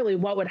necessarily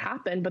what would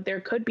happen, but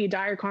there could be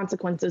dire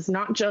consequences,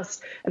 not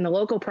just in the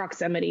local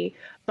proximity,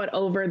 but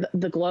over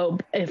the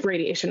globe if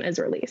radiation is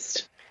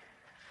released.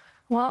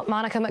 Well,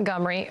 Monica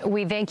Montgomery,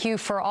 we thank you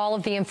for all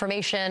of the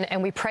information,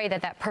 and we pray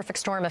that that perfect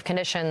storm of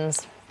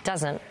conditions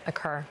doesn't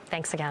occur.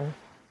 Thanks again.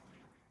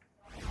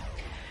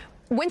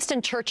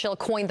 Winston Churchill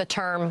coined the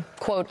term,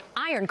 quote,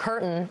 Iron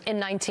Curtain in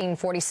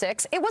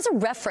 1946. It was a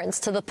reference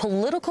to the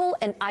political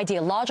and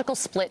ideological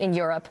split in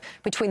Europe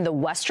between the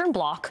Western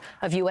Bloc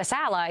of U.S.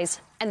 allies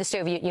and the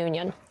Soviet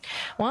Union.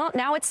 Well,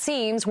 now it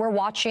seems we're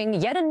watching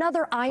yet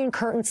another Iron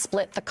Curtain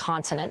split the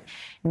continent.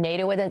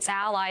 NATO and its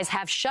allies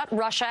have shut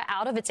Russia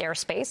out of its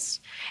airspace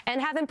and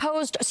have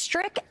imposed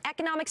strict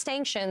economic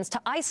sanctions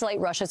to isolate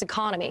Russia's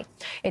economy.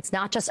 It's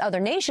not just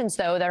other nations,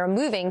 though, that are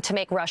moving to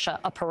make Russia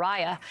a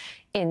pariah.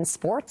 In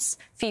sports,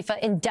 FIFA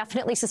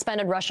indefinitely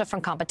suspended Russia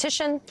from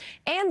competition,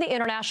 and the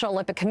International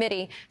Olympic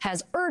Committee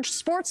has urged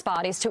sports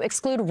bodies to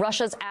exclude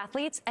Russia's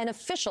athletes and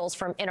officials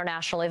from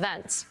international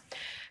events.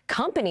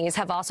 Companies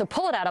have also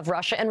pulled out of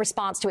Russia in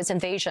response to its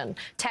invasion.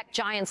 Tech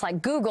giants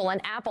like Google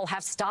and Apple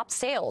have stopped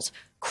sales.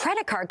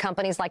 Credit card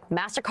companies like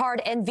MasterCard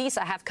and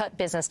Visa have cut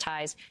business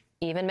ties.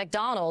 Even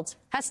McDonald's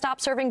has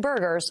stopped serving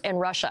burgers in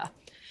Russia.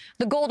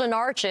 The Golden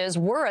Arches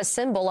were a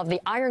symbol of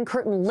the Iron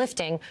Curtain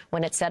lifting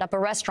when it set up a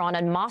restaurant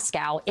in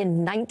Moscow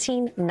in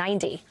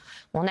 1990.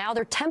 Well, now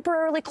they're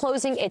temporarily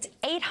closing its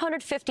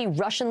 850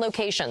 Russian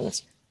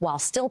locations while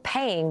still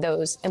paying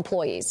those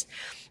employees.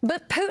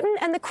 But Putin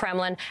and the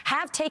Kremlin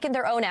have taken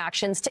their own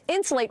actions to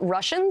insulate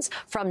Russians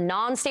from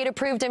non-state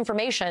approved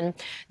information.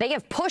 They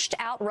have pushed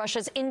out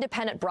Russia's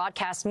independent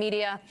broadcast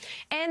media,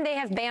 and they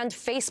have banned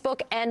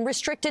Facebook and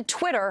restricted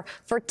Twitter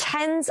for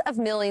tens of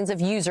millions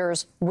of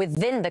users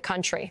within the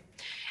country.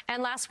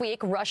 And last week,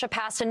 Russia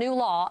passed a new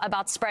law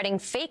about spreading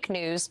fake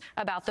news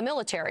about the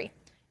military.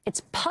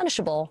 It's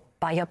punishable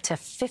by up to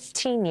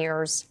 15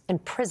 years in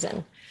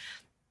prison.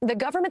 The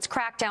government's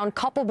crackdown,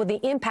 coupled with the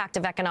impact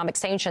of economic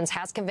sanctions,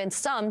 has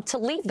convinced some to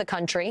leave the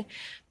country.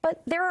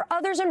 But there are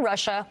others in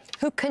Russia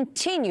who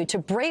continue to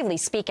bravely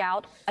speak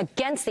out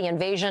against the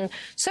invasion.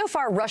 So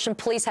far, Russian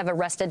police have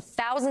arrested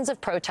thousands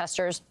of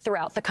protesters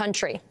throughout the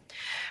country.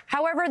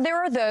 However, there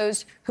are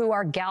those who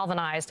are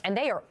galvanized, and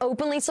they are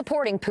openly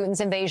supporting Putin's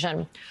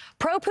invasion.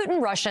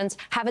 Pro-Putin Russians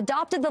have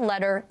adopted the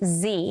letter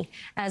Z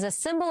as a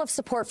symbol of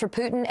support for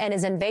Putin and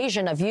his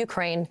invasion of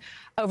Ukraine.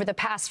 Over the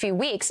past few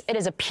weeks, it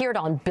has appeared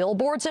on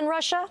billboards in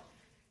Russia,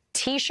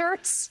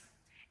 T-shirts,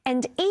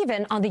 and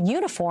even on the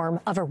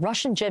uniform of a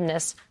Russian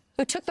gymnast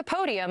who took the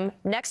podium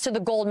next to the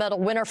gold medal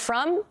winner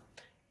from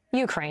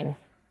Ukraine.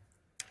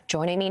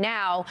 Joining me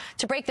now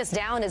to break this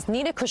down is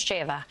Nina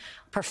Kushcheva,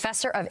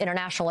 professor of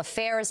international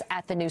affairs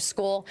at the New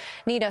School.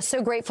 Nina,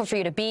 so grateful for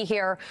you to be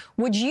here.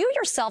 Would you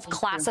yourself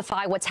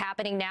classify what's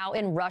happening now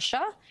in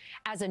Russia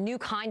as a new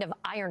kind of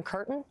Iron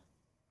Curtain?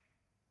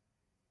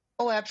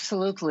 Oh,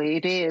 absolutely,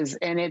 it is.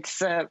 And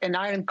it's an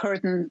Iron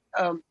Curtain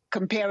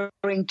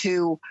comparing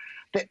to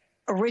the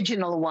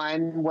original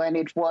one when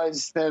it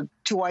was the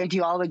two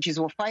ideologies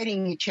were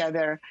fighting each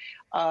other.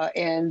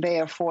 And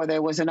therefore,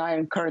 there was an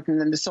Iron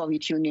Curtain, and the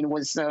Soviet Union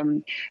was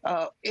and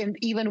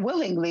even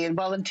willingly and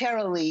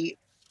voluntarily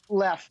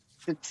left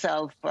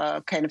itself,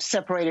 kind of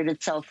separated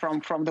itself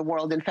from the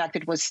world. In fact,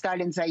 it was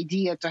Stalin's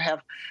idea to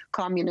have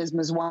communism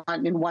as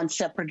one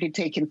separately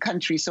taken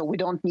country, so we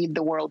don't need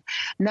the world.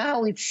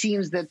 Now it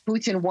seems that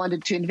Putin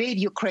wanted to invade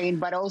Ukraine,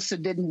 but also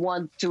didn't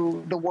want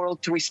the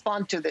world to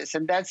respond to this,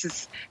 and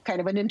that's kind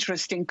of an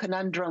interesting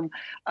conundrum.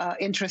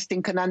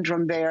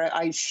 There.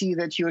 I see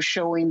that you're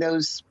showing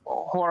those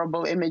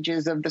horrible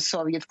images of the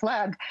Soviet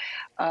flag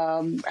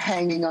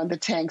hanging on the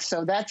tank,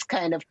 so that's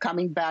kind of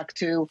coming back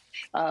to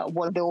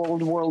what the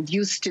old world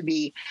used to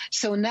be.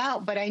 So now,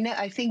 but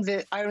I think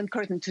the Iron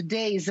Curtain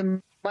today is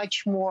a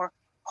much more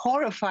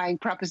horrifying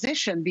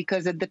proposition,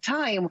 because at the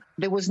time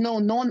there was no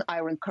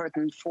non-Iron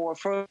Curtain for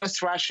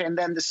first Russia and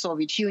then the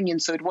Soviet Union,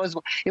 so it was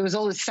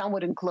always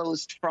somewhat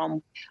enclosed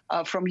from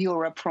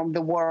Europe, from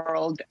the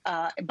world.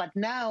 But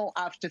now,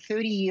 after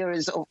 30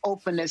 years of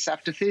openness,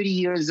 after 30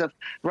 years of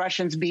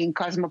Russians being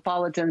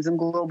cosmopolitans and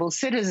global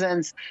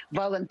citizens,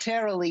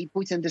 voluntarily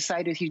Putin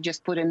decided he'd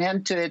just put an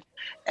end to it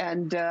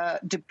and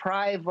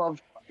deprive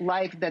of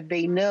life that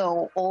they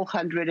know all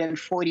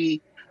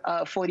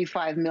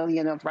 145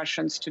 million of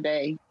Russians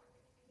today.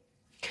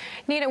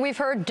 Nina, we've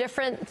heard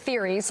different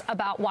theories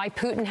about why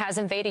Putin has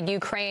invaded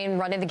Ukraine,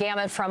 running the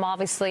gamut from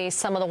obviously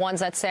some of the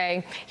ones that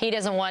say he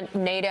doesn't want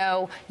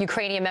NATO,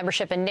 Ukrainian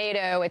membership in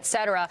NATO, et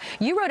cetera.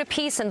 You wrote a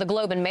piece in the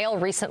Globe and Mail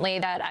recently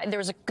that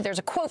there's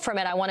a quote from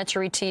it I wanted to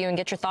read to you and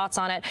get your thoughts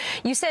on it.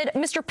 You said,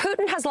 Mr.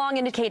 Putin has long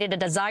indicated a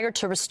desire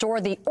to restore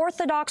the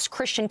Orthodox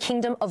Christian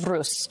kingdom of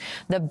Rus,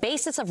 the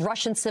basis of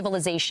Russian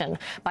civilization,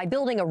 by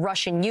building a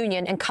Russian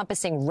union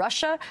encompassing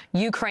Russia,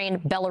 Ukraine,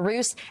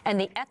 Belarus, and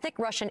the ethnic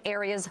Russian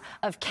areas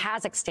of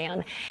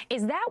Kazakhstan.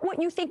 Is that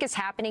what you think is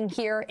happening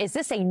here? Is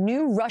this a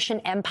new Russian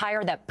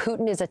empire that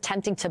Putin is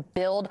attempting to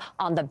build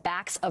on the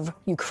backs of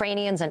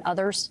Ukrainians and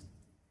others?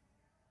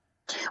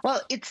 Well,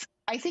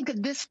 I think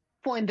at this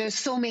point, there's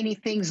so many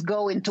things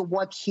go into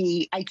what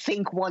he, I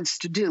think, wants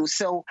to do.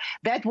 So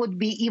that would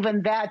be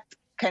even that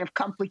kind of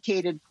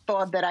complicated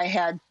thought that I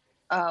had,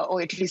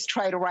 or at least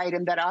try to write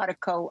in that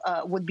article,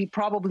 would be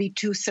probably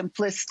too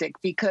simplistic,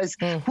 because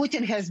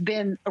Putin has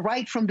been,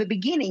 right from the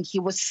beginning, he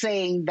was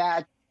saying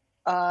that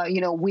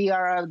we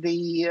are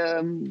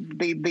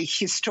the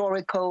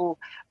historical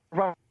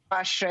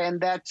Russia,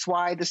 and that's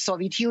why the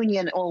Soviet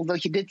Union, although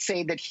he did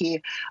say that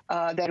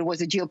that it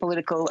was a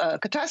geopolitical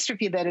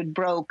catastrophe that it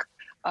broke.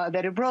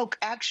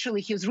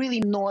 Actually, he was really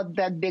not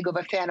that big of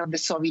a fan of the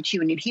Soviet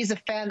Union. He's a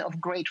fan of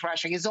Great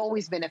Russia. He's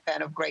always been a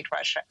fan of Great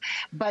Russia.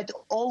 But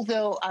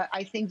although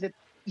I think that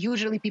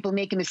usually people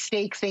make a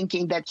mistake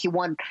thinking that he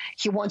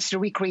wants to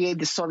recreate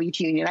the Soviet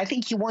Union, I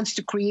think he wants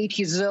to create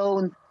his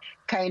own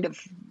kind of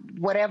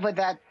whatever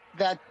that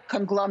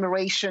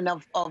conglomeration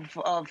of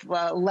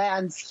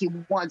lands he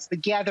wants, the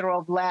gatherer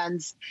of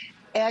lands,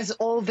 as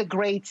all the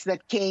greats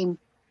that came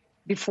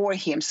before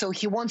him. So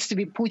he wants to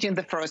be Putin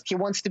the First. He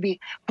wants to be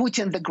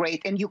Putin the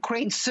Great. And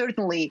Ukraine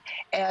certainly,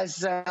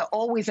 as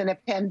always an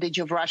appendage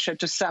of Russia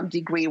to some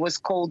degree, was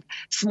called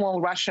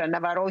Small Russia,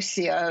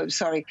 Malorossia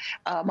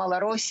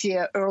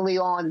early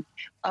on,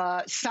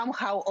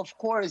 somehow, of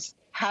course,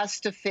 has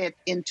to fit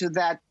into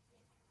that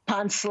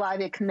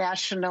pan-Slavic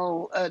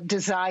national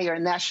desire,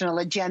 national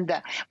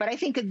agenda. But I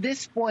think at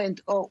this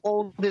point,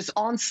 all this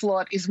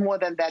onslaught is more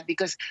than that,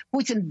 because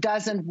Putin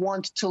doesn't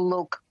want to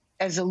look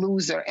as a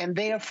loser. And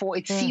therefore,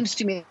 it seems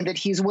to me that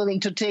he's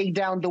willing to take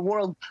down the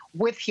world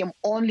with him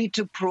only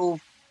to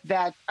prove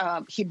that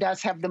he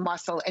does have the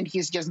muscle and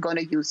he's just going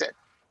to use it.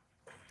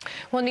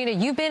 Well, Nina,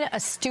 you've been a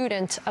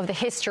student of the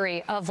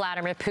history of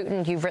Vladimir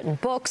Putin. You've written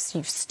books.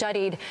 You've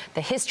studied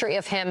the history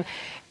of him.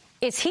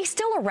 Is he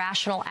still a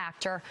rational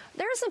actor?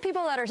 There are some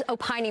people that are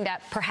opining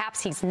that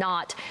perhaps he's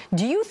not.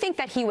 Do you think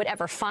that he would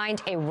ever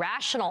find a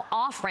rational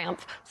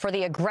off-ramp for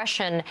the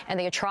aggression and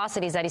the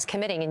atrocities that he's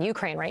committing in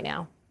Ukraine right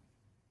now?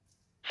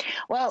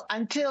 Well,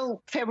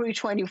 until February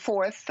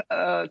 24th,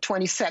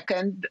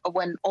 22nd,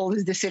 when all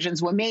these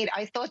decisions were made,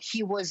 I thought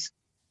he was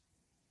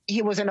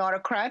an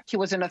autocrat, he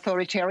was an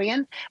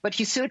authoritarian, but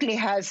he certainly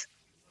has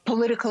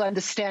political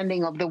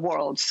understanding of the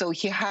world. So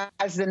he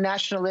has the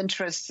national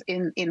interests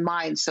in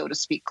mind, so to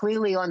speak.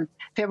 Clearly on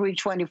February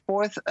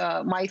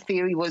 24th, my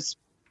theory was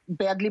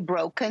badly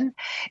broken.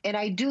 And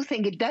I do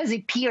think it does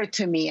appear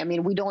to me, I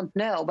mean, we don't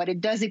know, but it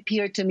does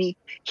appear to me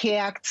he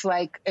acts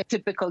like a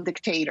typical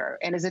dictator.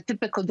 And as a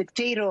typical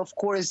dictator, of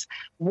course,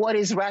 what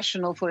is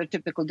rational for a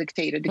typical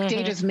dictator?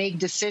 Dictators make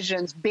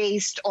decisions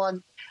based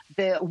on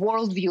the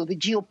worldview, the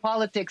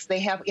geopolitics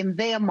they have in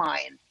their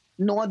mind,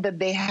 not that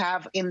they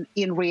have in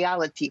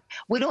reality.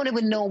 We don't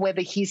even know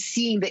whether he's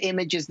seeing the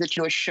images that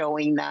you're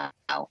showing now.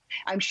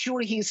 I'm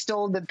sure he's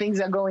told that things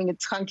are going,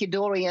 it's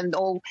hunky-dory and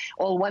all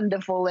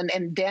wonderful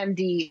and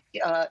dandy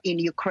in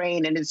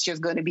Ukraine, and it's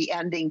just going to be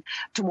ending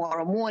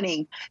tomorrow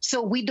morning.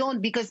 So we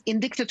don't, because in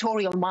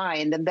dictatorial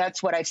mind, and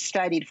that's what I've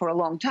studied for a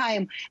long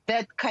time,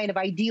 that kind of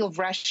idea of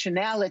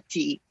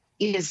rationality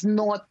is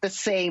not the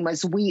same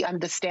as we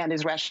understand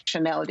as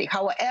rationality.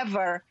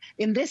 However,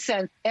 in this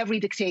sense,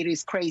 every dictator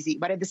is crazy.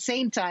 But at the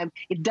same time,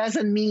 it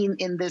doesn't mean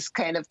in this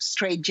kind of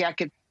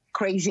straitjacket,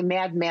 crazy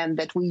madman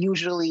that we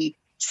usually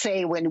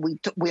say when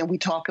we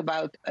talk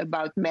about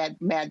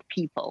mad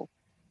people.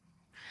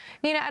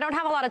 Nina, I don't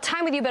have a lot of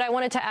time with you, but I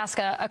wanted to ask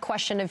a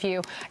question of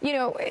you. You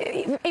know,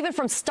 even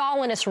from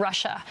Stalinist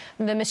Russia,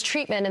 the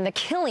mistreatment and the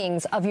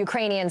killings of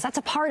Ukrainians, that's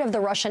a part of the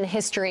Russian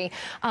history.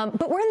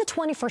 But we're in the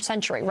 21st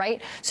century,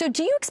 right? So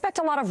do you expect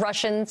a lot of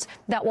Russians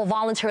that will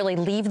voluntarily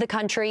leave the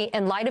country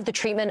in light of the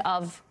treatment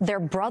of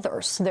their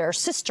brothers, their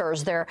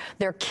sisters, their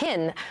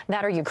kin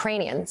that are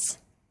Ukrainians?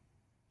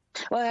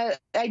 Well,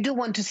 I do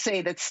want to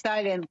say that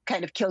Stalin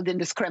kind of killed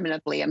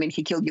indiscriminately. I mean,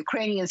 he killed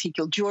Ukrainians, he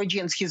killed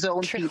Georgians, his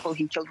own people,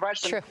 he killed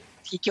Russians,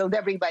 he killed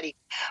everybody.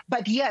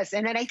 But yes,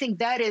 and then I think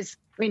that is,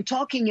 I mean,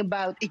 talking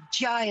about a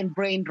giant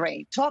brain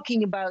drain,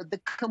 talking about the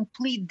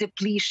complete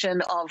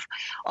depletion of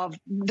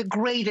the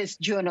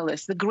greatest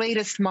journalists, the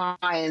greatest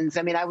minds.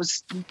 I mean, I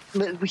was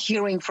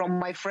hearing from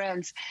my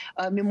friends,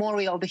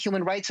 Memorial, the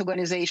human rights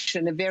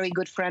organization, a very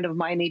good friend of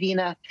mine,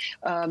 Irina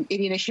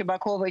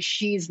Shebakova,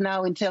 she's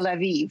now in Tel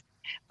Aviv.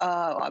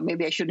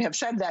 maybe I shouldn't have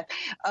said that.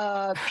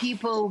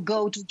 People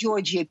go to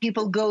Georgia,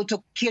 people go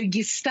to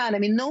Kyrgyzstan. I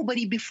mean,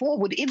 nobody before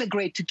would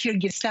immigrate to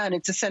Kyrgyzstan.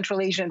 It's a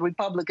Central Asian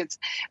republic. It's,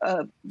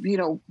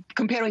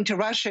 comparing to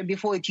Russia,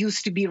 before it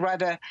used to be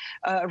rather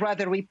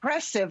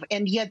repressive,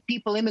 and yet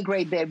people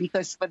immigrate there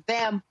because for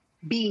them,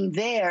 being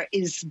there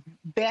is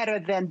better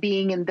than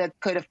being in that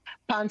kind of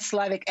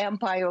pan-Slavic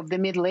empire of the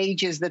Middle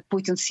Ages that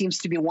Putin seems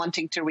to be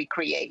wanting to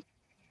recreate.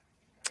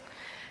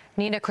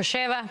 Nina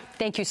Kosheva,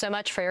 thank you so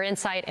much for your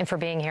insight and for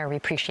being here. We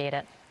appreciate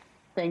it.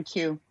 Thank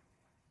you.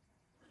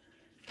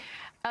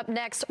 Up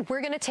next,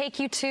 we're going to take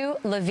you to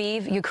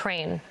Lviv,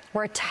 Ukraine,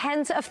 where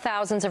tens of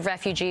thousands of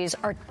refugees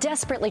are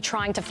desperately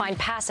trying to find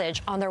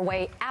passage on their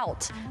way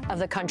out of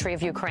the country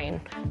of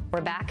Ukraine. We're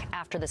back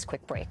after this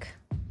quick break.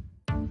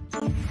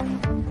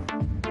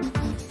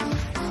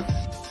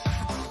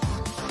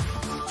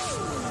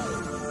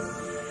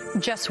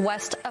 Just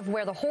west of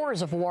where the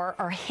horrors of war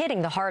are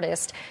hitting the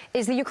hardest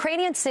is the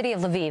Ukrainian city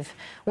of Lviv,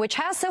 which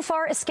has so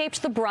far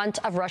escaped the brunt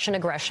of Russian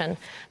aggression.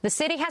 The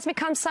city has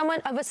become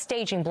somewhat of a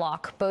staging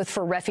block, both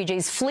for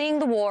refugees fleeing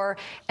the war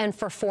and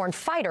for foreign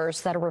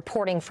fighters that are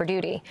reporting for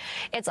duty.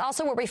 It's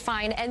also where we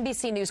find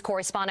NBC News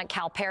correspondent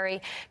Cal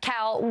Perry.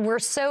 Cal, we're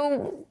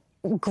so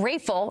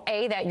grateful,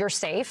 A, that you're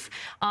safe,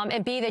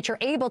 and B, that you're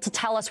able to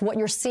tell us what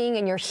you're seeing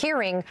and you're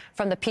hearing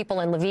from the people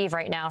in Lviv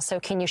right now. So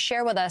can you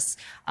share with us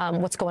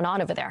what's going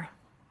on over there?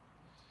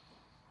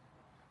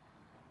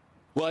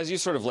 Well, as you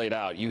sort of laid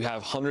out, you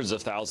have hundreds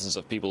of thousands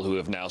of people who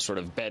have now sort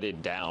of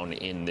bedded down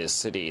in this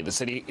city. The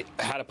city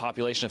had a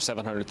population of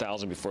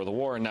 700,000 before the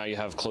war, and now you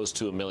have close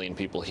to 1 million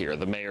people here.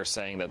 The mayor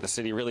saying that the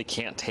city really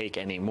can't take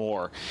any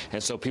more,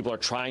 and so people are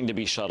trying to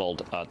be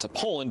shuttled to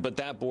Poland, but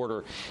that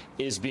border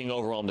is being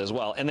overwhelmed as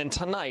well. And then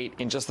tonight,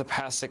 in just the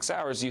past 6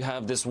 hours, you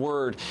have this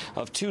word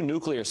of 2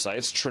 nuclear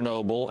sites,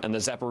 Chernobyl and the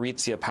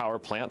Zaporizhzhia power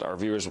plant. Our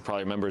viewers will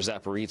probably remember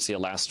Zaporizhzhia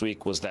last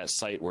week was that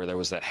site where there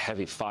was that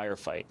heavy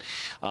firefight.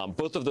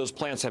 Both of those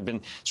plants have been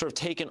sort of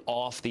taken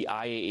off the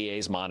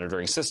IAEA's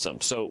monitoring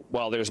system. So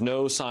while there's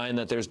no sign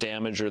that there's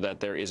damage or that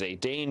there is a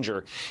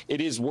danger,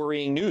 it is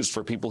worrying news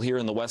for people here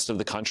in the west of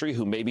the country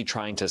who may be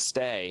trying to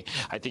stay.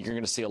 I think you're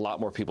going to see a lot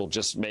more people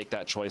just make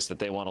that choice that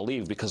they want to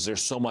leave because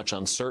there's so much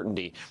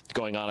uncertainty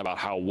going on about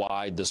how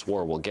wide this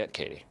war will get,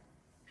 Katie.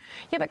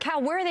 Yeah, but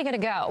Cal, where are they going to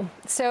go?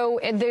 So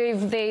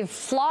they've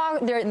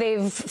flocked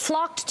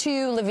to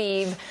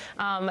Lviv.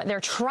 They're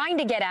trying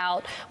to get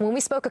out. When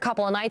we spoke a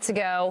couple of nights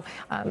ago,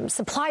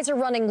 supplies are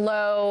running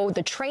low.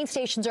 The train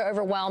stations are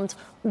overwhelmed.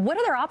 What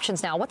are their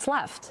options now? What's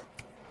left?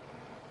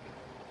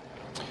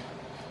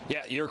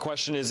 Yeah, your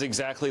question is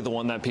exactly the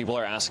one that people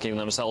are asking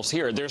themselves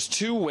here. There's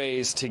 2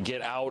 ways to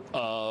get out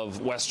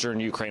of western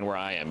Ukraine where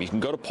I am. You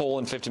can go to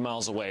Poland 50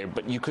 miles away,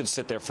 but you could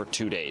sit there for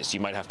 2 days. You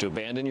might have to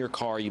abandon your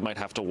car. You might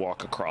have to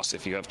walk across.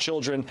 If you have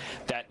children,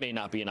 that may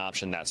not be an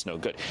option. That's no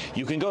good.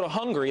 You can go to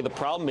Hungary. The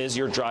problem is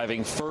you're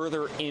driving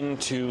further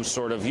into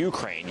sort of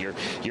Ukraine.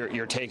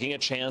 You're taking a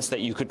chance that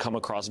you could come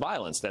across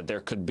violence, that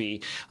there could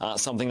be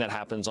something that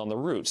happens on the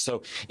route.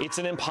 So it's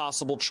an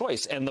impossible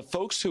choice. And the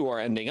folks who are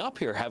ending up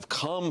here have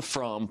come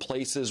from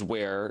places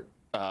where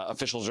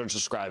officials are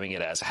describing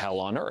it as hell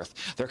on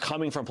earth. They're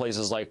coming from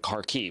places like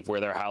Kharkiv, where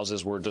their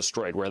houses were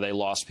destroyed, where they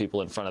lost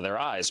people in front of their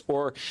eyes,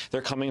 or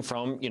they're coming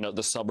from,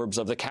 the suburbs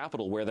of the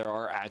capital, where there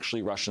are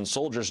actually Russian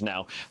soldiers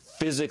now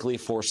physically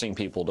forcing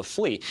people to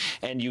flee.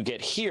 And you get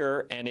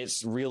here, and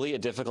it's really a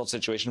difficult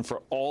situation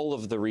for all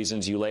of the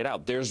reasons you laid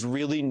out. There's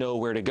really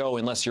nowhere to go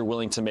unless you're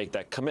willing to make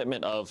that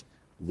commitment of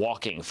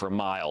walking for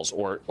miles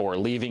or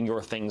leaving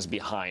your things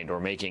behind or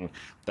making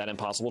that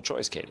impossible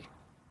choice, Katie.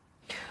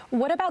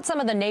 What about some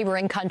of the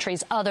neighboring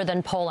countries other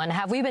than Poland?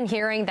 Have we been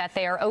hearing that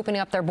they are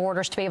opening up their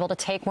borders to be able to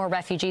take more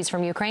refugees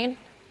from Ukraine?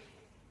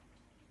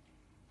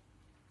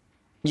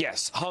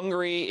 Yes,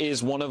 Hungary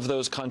is one of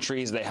those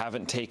countries. They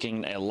haven't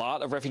taken a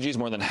lot of refugees.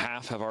 More than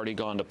half have already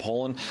gone to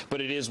Poland.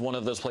 But it is one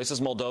of those places.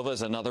 Moldova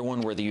is another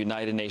one where the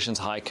United Nations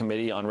High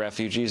Committee on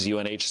Refugees,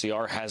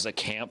 UNHCR, has a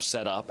camp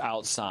set up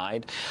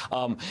outside.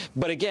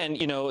 But again,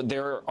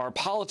 there are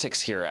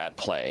politics here at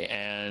play.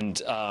 And,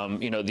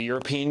 the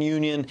European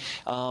Union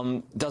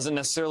doesn't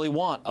necessarily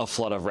want a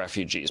flood of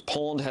refugees.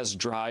 Poland has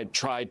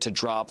tried to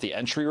drop the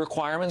entry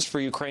requirements for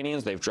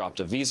Ukrainians. They've dropped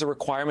a visa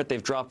requirement.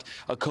 They've dropped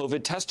a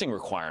COVID testing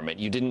requirement.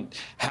 You didn't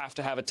have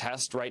to have a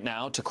test right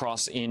now to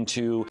cross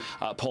into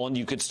Poland.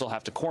 You could still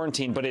have to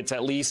quarantine, but it's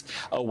at least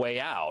a way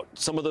out.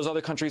 Some of those other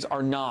countries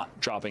are not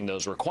dropping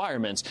those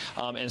requirements,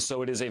 and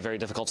so it is a very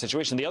difficult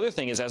situation. The other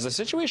thing is, as the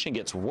situation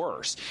gets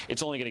worse,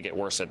 it's only going to get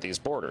worse at these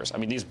borders. I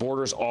mean, these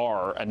borders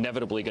are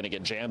inevitably going to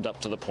get jammed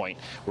up to the point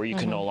where you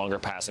can no longer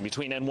pass in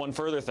between. And one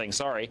further thing,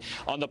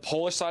 on the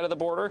Polish side of the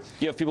border,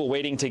 you have people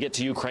waiting to get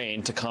to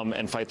Ukraine to come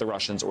and fight the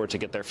Russians or to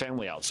get their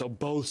family out. So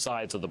both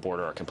sides of the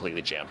border are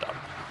completely jammed up.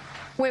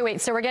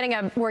 Wait. So we're getting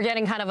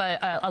kind of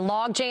a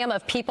log jam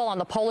of people on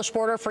the Polish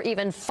border for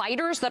even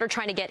fighters that are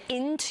trying to get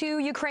into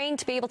Ukraine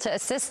to be able to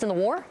assist in the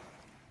war?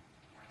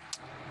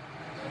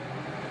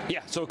 Yeah,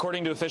 so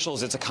according to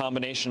officials, it's a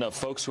combination of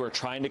folks who are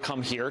trying to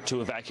come here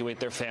to evacuate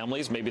their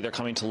families. Maybe they're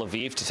coming to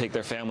Lviv to take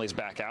their families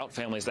back out,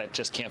 families that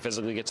just can't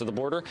physically get to the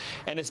border.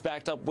 And it's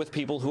backed up with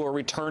people who are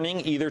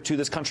returning either to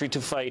this country to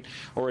fight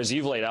or, as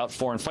you've laid out,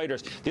 foreign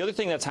fighters. The other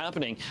thing that's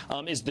happening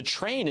is the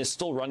train is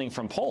still running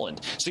from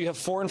Poland. So you have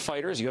foreign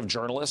fighters, you have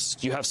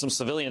journalists, you have some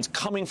civilians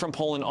coming from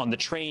Poland on the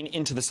train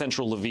into the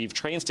central Lviv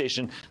train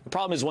station. The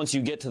problem is once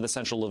you get to the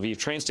central Lviv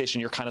train station,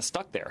 you're kind of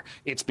stuck there.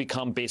 It's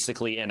become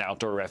basically an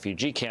outdoor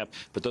refugee camp.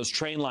 But those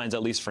train lines,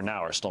 at least for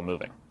now, are still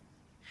moving.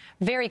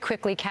 Very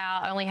quickly,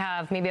 Cal, I only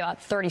have maybe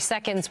about 30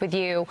 seconds with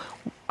you.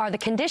 Are the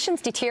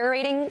conditions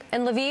deteriorating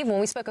in Lviv?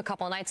 When we spoke a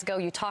couple of nights ago,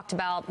 you talked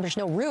about there's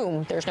no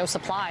room, there's no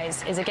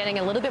supplies. Is it getting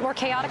a little bit more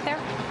chaotic there?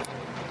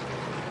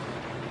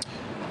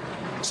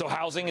 So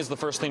housing is the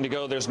first thing to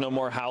go. There's no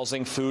more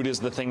housing. Food is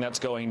the thing that's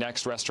going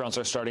next. Restaurants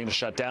are starting to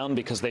shut down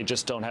because they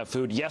just don't have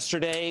food.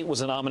 Yesterday was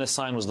an ominous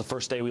sign, was the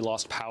first day we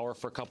lost power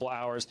for a couple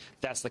hours.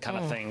 That's the kind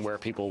of thing where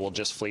people will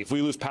just flee. If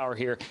we lose power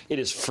here, it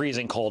is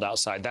freezing cold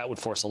outside. That would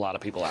force a lot of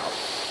people out.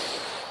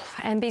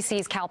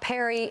 NBC's Cal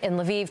Perry in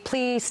Lviv.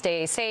 Please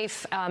stay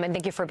safe, and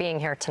thank you for being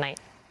here tonight.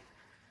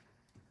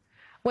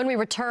 When we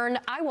return,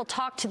 I will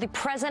talk to the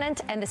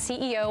president and the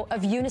CEO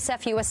of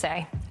UNICEF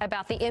USA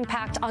about the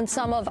impact on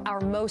some of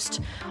our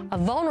most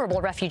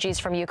vulnerable refugees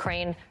from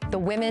Ukraine, the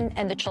women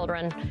and the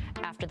children,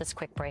 after this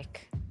quick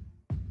break.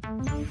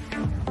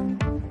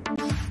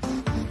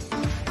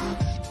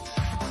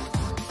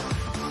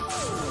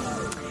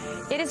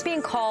 It is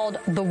being called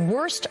the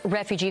worst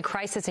refugee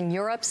crisis in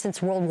Europe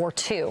since World War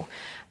II.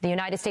 The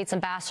United States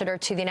ambassador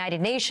to the United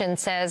Nations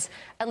says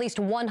at least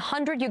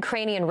 100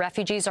 Ukrainian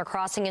refugees are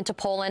crossing into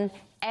Poland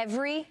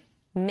every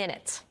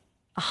minute.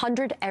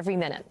 100 every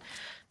minute.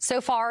 So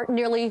far,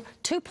 nearly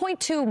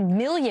 2.2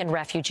 million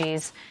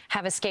refugees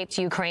have escaped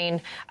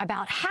Ukraine.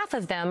 About half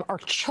of them are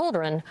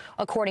children,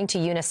 according to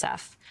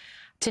UNICEF.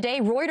 Today,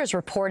 Reuters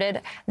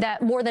reported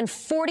that more than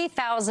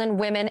 40,000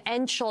 women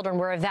and children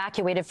were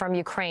evacuated from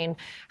Ukraine.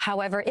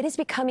 However, it is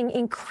becoming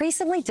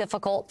increasingly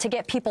difficult to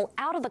get people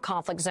out of the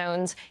conflict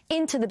zones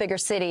into the bigger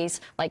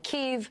cities like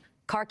Kyiv,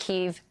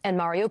 Kharkiv, and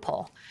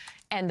Mariupol.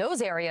 And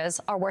those areas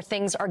are where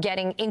things are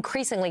getting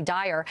increasingly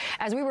dire.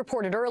 As we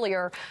reported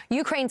earlier,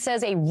 Ukraine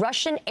says a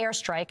Russian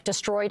airstrike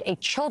destroyed a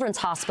children's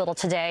hospital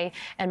today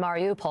in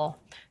Mariupol.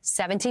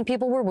 17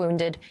 people were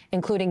wounded,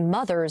 including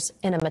mothers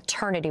in a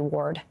maternity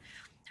ward.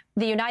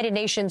 The United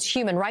Nations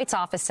Human Rights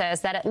Office says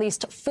that at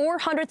least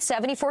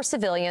 474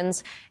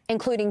 civilians,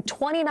 including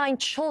 29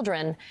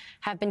 children,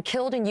 have been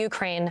killed in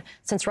Ukraine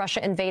since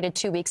Russia invaded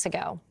 2 weeks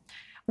ago.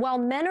 While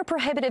men are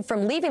prohibited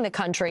from leaving the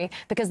country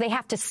because they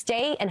have to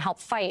stay and help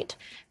fight,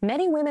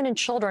 many women and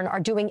children are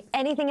doing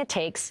anything it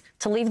takes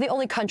to leave the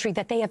only country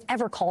that they have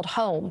ever called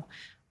home.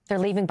 They're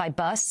leaving by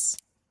bus,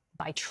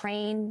 by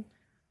train,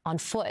 on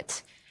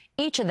foot,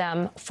 each of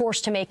them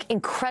forced to make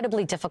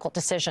incredibly difficult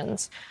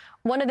decisions.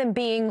 One of them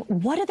being,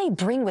 what do they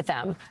bring with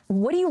them?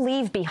 What do you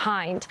leave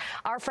behind?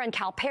 Our friend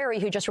Cal Perry,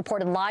 who just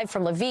reported live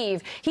from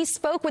Lviv, he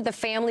spoke with the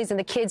families and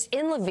the kids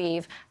in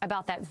Lviv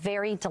about that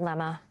very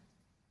dilemma.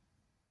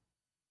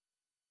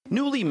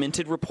 Newly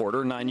minted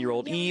reporter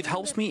 9-year-old Eve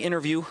helps me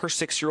interview her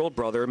 6-year-old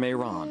brother,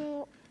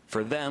 Mehran.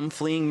 For them,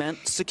 fleeing meant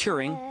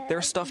securing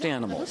their stuffed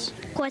animals.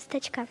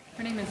 Kostочка.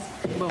 Her name is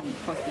Bone.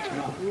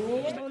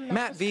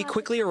 Matt V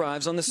quickly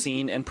arrives on the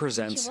scene and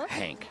presents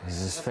Hank. This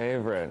is his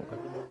favorite.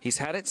 He's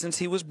had it since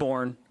he was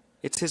born.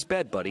 It's his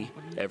bed buddy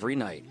every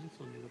night.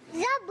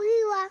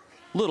 Забыла.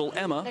 Little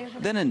Emma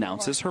then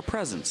announces her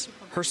presence.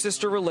 Her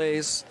sister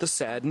relays the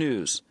sad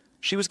news.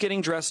 She was getting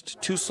dressed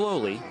too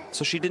slowly,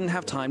 so she didn't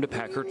have time to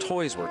pack her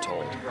toys, we're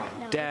told.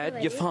 Dad,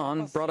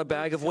 Yafan, brought a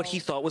bag of what he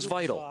thought was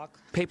vital,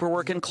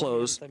 paperwork and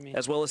clothes,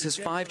 as well as his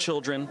 5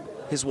 children,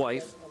 his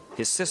wife,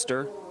 his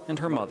sister, and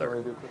her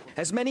mother.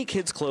 As many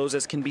kids' clothes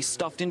as can be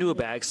stuffed into a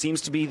bag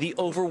seems to be the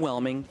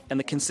overwhelming and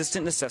the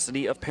consistent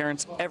necessity of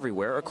parents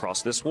everywhere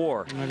across this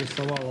war.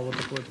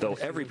 Though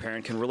every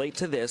parent can relate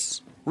to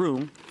this,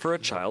 room for a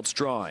child's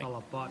drawing.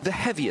 The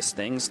heaviest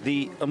things,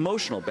 the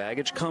emotional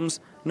baggage, comes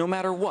no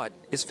matter what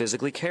is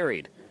physically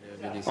carried.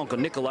 Uncle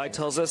Nikolai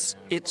tells us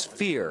it's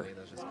fear,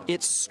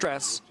 it's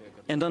stress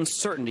and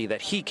uncertainty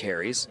that he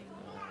carries,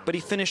 but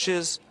he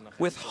finishes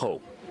with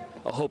hope.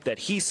 A hope that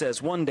he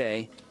says one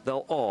day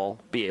they'll all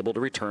be able to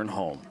return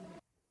home.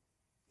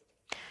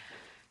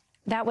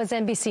 That was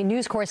NBC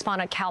News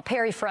correspondent Cal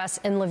Perry for us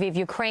in Lviv,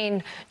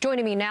 Ukraine.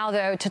 Joining me now,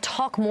 though, to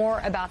talk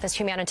more about this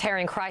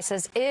humanitarian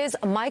crisis is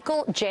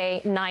Michael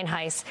J.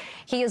 Nienhuis.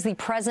 He is the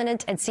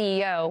president and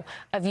CEO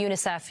of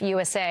UNICEF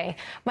USA.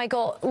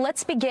 Michael,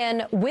 let's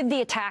begin with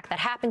the attack that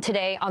happened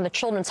today on the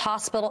Children's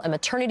Hospital and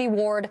Maternity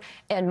Ward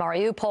in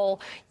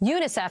Mariupol.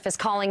 UNICEF is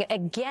calling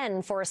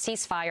again for a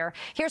ceasefire.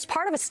 Here's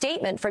part of a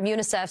statement from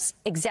UNICEF's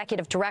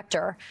executive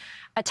director.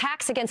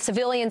 Attacks against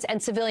civilians and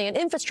civilian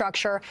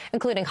infrastructure,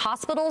 including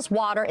hospitals,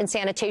 water and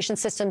sanitation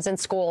systems and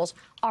schools,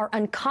 are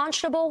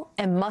unconscionable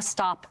and must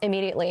stop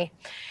immediately.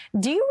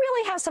 Do you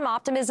really have some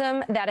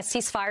optimism that a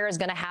ceasefire is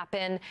going to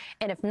happen?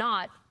 And if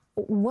not,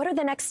 what are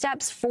the next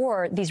steps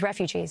for these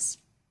refugees?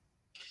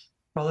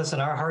 Well, listen,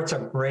 our hearts are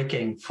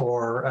breaking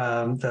for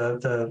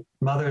the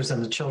mothers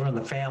and the children,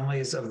 the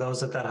families of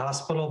those at that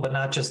hospital, but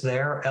not just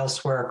there,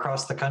 elsewhere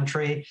across the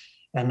country,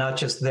 and not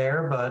just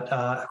there,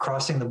 but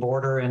crossing the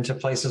border into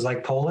places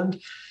like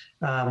Poland.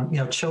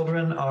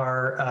 Children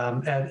are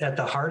at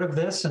the heart of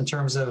this in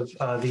terms of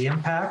the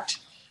impact,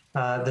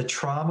 the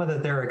trauma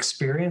that they're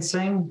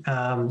experiencing,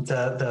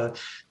 the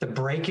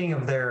breaking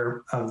of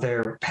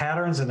their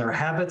patterns and their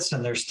habits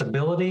and their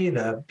stability,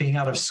 the being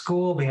out of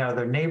school, being out of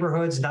their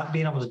neighborhoods, not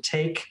being able to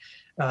take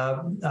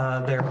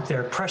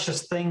their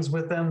precious things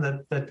with them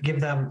that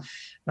give them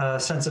a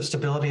sense of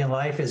stability in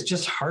life is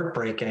just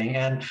heartbreaking.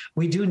 And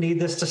we do need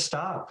this to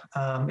stop.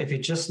 If you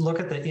just look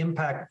at the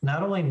impact,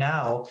 not only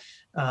now,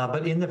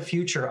 but in the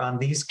future on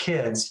these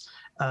kids,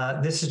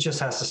 this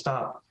just has to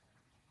stop.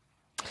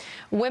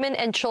 Women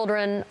and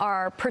children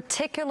are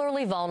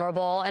particularly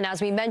vulnerable. And as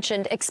we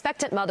mentioned,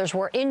 expectant mothers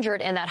were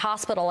injured in that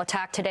hospital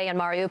attack today in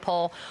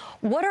Mariupol.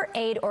 What are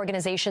aid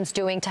organizations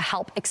doing to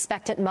help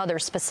expectant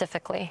mothers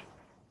specifically?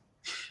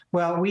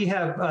 Well,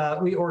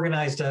 we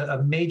organized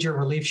a major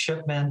relief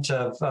shipment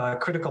of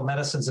critical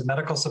medicines and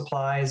medical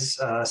supplies,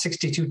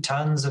 62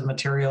 tons of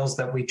materials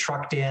that we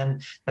trucked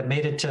in that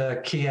made it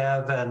to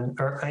Kiev and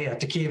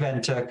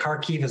to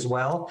Kharkiv as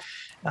well,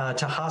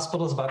 to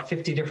hospitals, about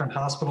 50 different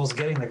hospitals,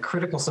 getting the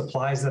critical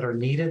supplies that are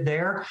needed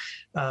there.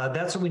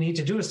 That's what we need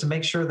to do, is to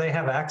make sure they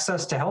have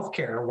access to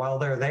healthcare while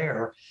they're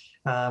there.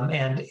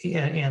 And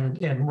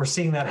we're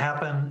seeing that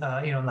happen,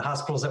 in the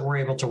hospitals that we're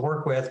able to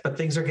work with, but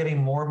things are getting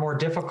more and more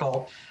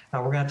difficult.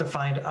 We're going to have to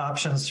find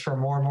options for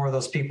more and more of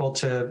those people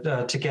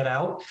to get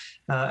out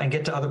and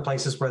get to other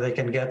places where they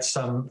can get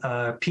some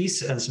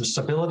peace and some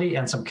stability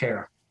and some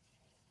care.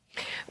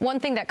 One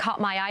thing that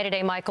caught my eye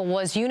today, Michael,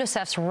 was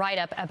UNICEF's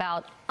write-up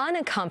about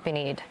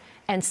unaccompanied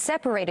and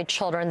separated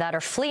children that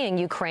are fleeing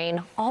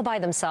Ukraine all by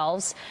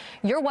themselves.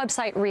 Your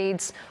website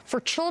reads, for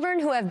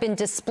children who have been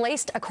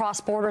displaced across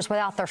borders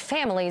without their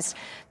families,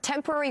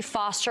 temporary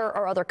foster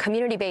or other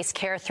community-based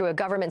care through a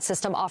government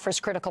system offers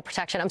critical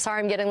protection. I'm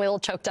sorry, I'm getting a little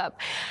choked up.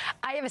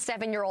 I have a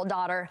 7-year-old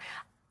daughter.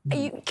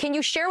 Can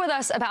you share with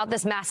us about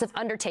this massive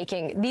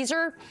undertaking? These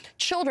are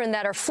children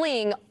that are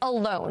fleeing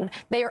alone.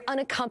 They are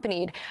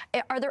unaccompanied.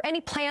 Are there any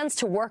plans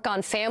to work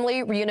on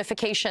family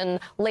reunification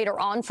later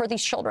on for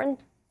these children?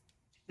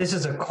 This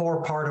is a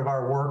core part of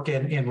our work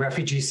in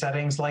refugee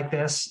settings like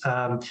this.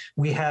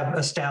 We have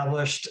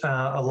established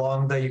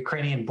along the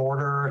Ukrainian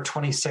border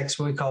 26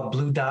 what we call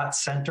blue dot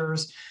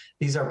centers.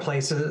 These are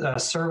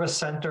places, service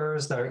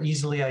centers that are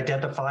easily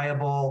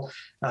identifiable.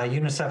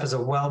 UNICEF is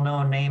a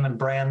well-known name and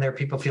brand there.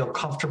 People feel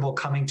comfortable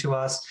coming to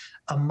us.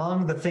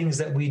 Among the things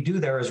that we do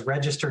there is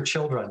register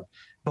children,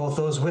 both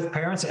those with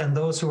parents and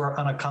those who are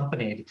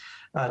unaccompanied,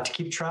 to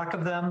keep track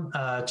of them,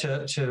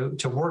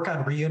 to work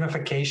on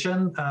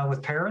reunification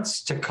with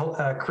parents, to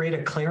create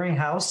a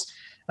clearinghouse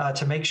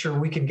to make sure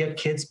we can get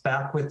kids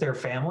back with their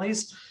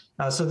families.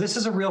 So this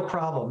is a real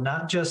problem,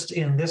 not just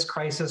in this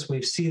crisis.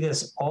 We see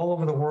this all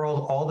over the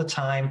world all the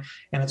time,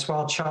 and it's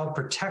why child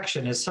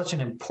protection is such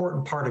an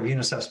important part of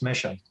UNICEF's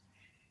mission.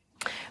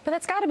 But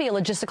that's got to be a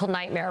logistical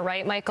nightmare,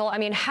 right, Michael? I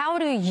mean, how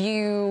do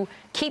you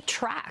keep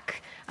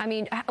track? I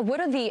mean, what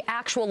are the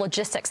actual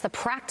logistics, the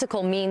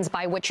practical means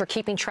by which you're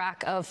keeping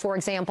track of, for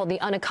example, the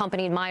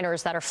unaccompanied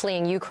minors that are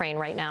fleeing Ukraine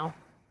right now?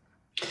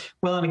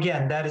 Well, and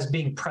again, that is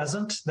being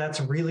present.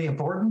 That's really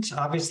important,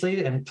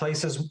 obviously, in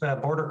places,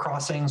 border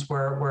crossings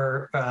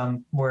where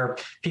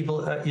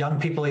people, young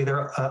people,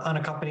 either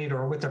unaccompanied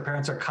or with their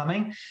parents, are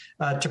coming,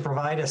 to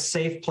provide a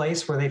safe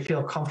place where they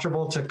feel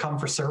comfortable to come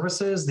for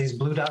services. These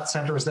blue dot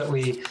centers that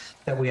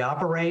we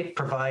operate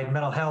provide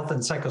mental health and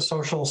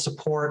psychosocial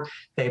support.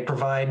 They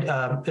provide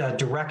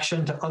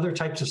direction to other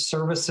types of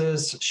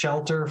services,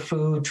 shelter,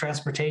 food,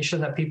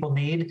 transportation that people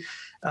need.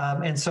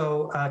 And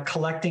so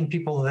collecting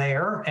people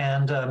there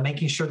and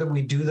making sure that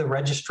we do the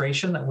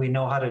registration that we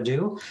know how to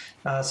do,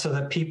 so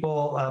that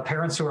people,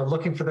 parents who are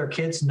looking for their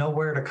kids, know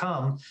where to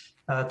come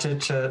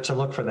to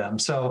look for them.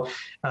 So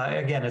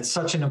again, it's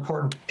such an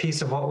important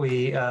piece of what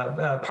we,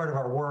 part of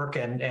our work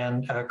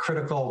and a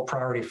critical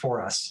priority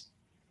for us.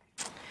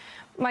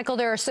 Michael,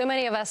 there are so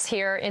many of us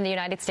here in the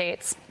United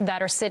States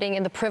that are sitting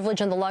in the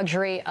privilege and the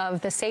luxury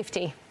of the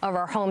safety of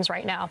our homes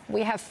right now.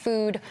 We have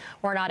food.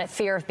 We're not at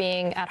fear of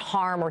being at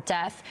harm or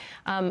death.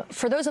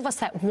 For those of us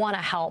that want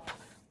to help,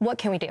 what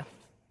can we do?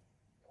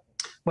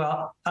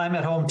 Well, I'm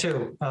at home,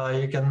 too.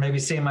 You can maybe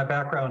see my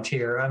background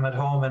here. I'm at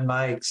home in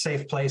my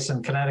safe place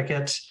in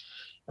Connecticut.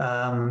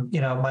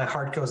 My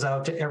heart goes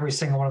out to every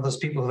single one of those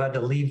people who had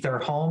to leave their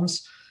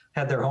homes,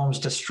 had their homes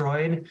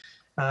destroyed.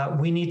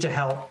 We need to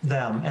help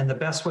them. And the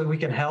best way we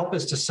can help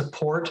is to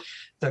support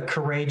the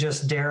courageous,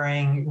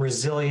 daring,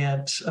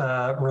 resilient,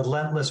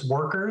 relentless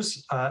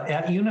workers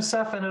at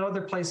UNICEF and at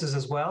other places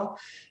as well,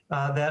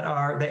 that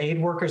are the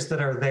aid workers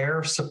that are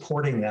there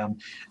supporting them.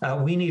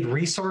 We need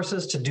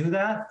resources to do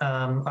that.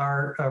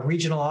 Our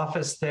regional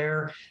office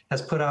there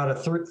has put out a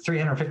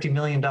 $350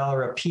 million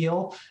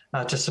appeal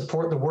to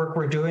support the work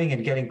we're doing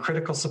and getting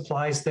critical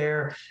supplies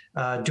there,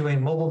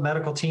 doing mobile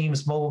medical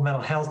teams, mobile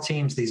mental health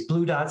teams, these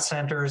blue dot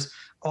centers.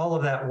 all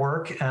of that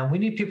work, and we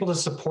need people to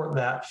support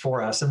that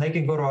for us. And they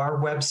can go to our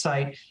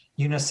website,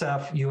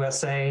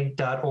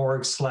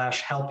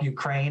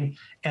 unicefusa.org/help-Ukraine,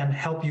 and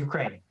help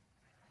Ukraine.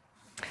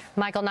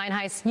 Michael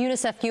Nienhuis,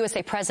 UNICEF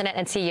USA President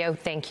and CEO,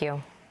 thank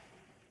you.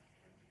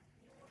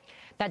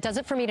 That does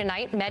it for me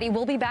tonight. Mehdi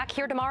will be back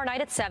here tomorrow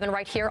night at 7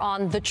 right here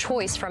on The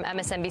Choice from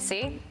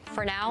MSNBC.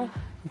 For now,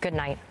 good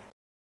night.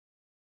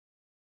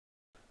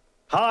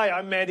 Hi,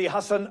 I'm Mehdi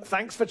Hasan.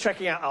 Thanks for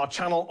checking out our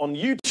channel on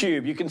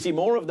YouTube. You can see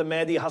more of The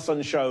Mehdi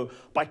Hasan Show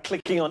by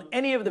clicking on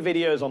any of the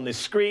videos on this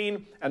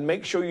screen, and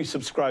make sure you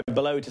subscribe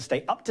below to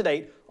stay up to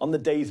date on the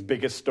day's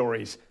biggest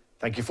stories.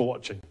 Thank you for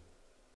watching.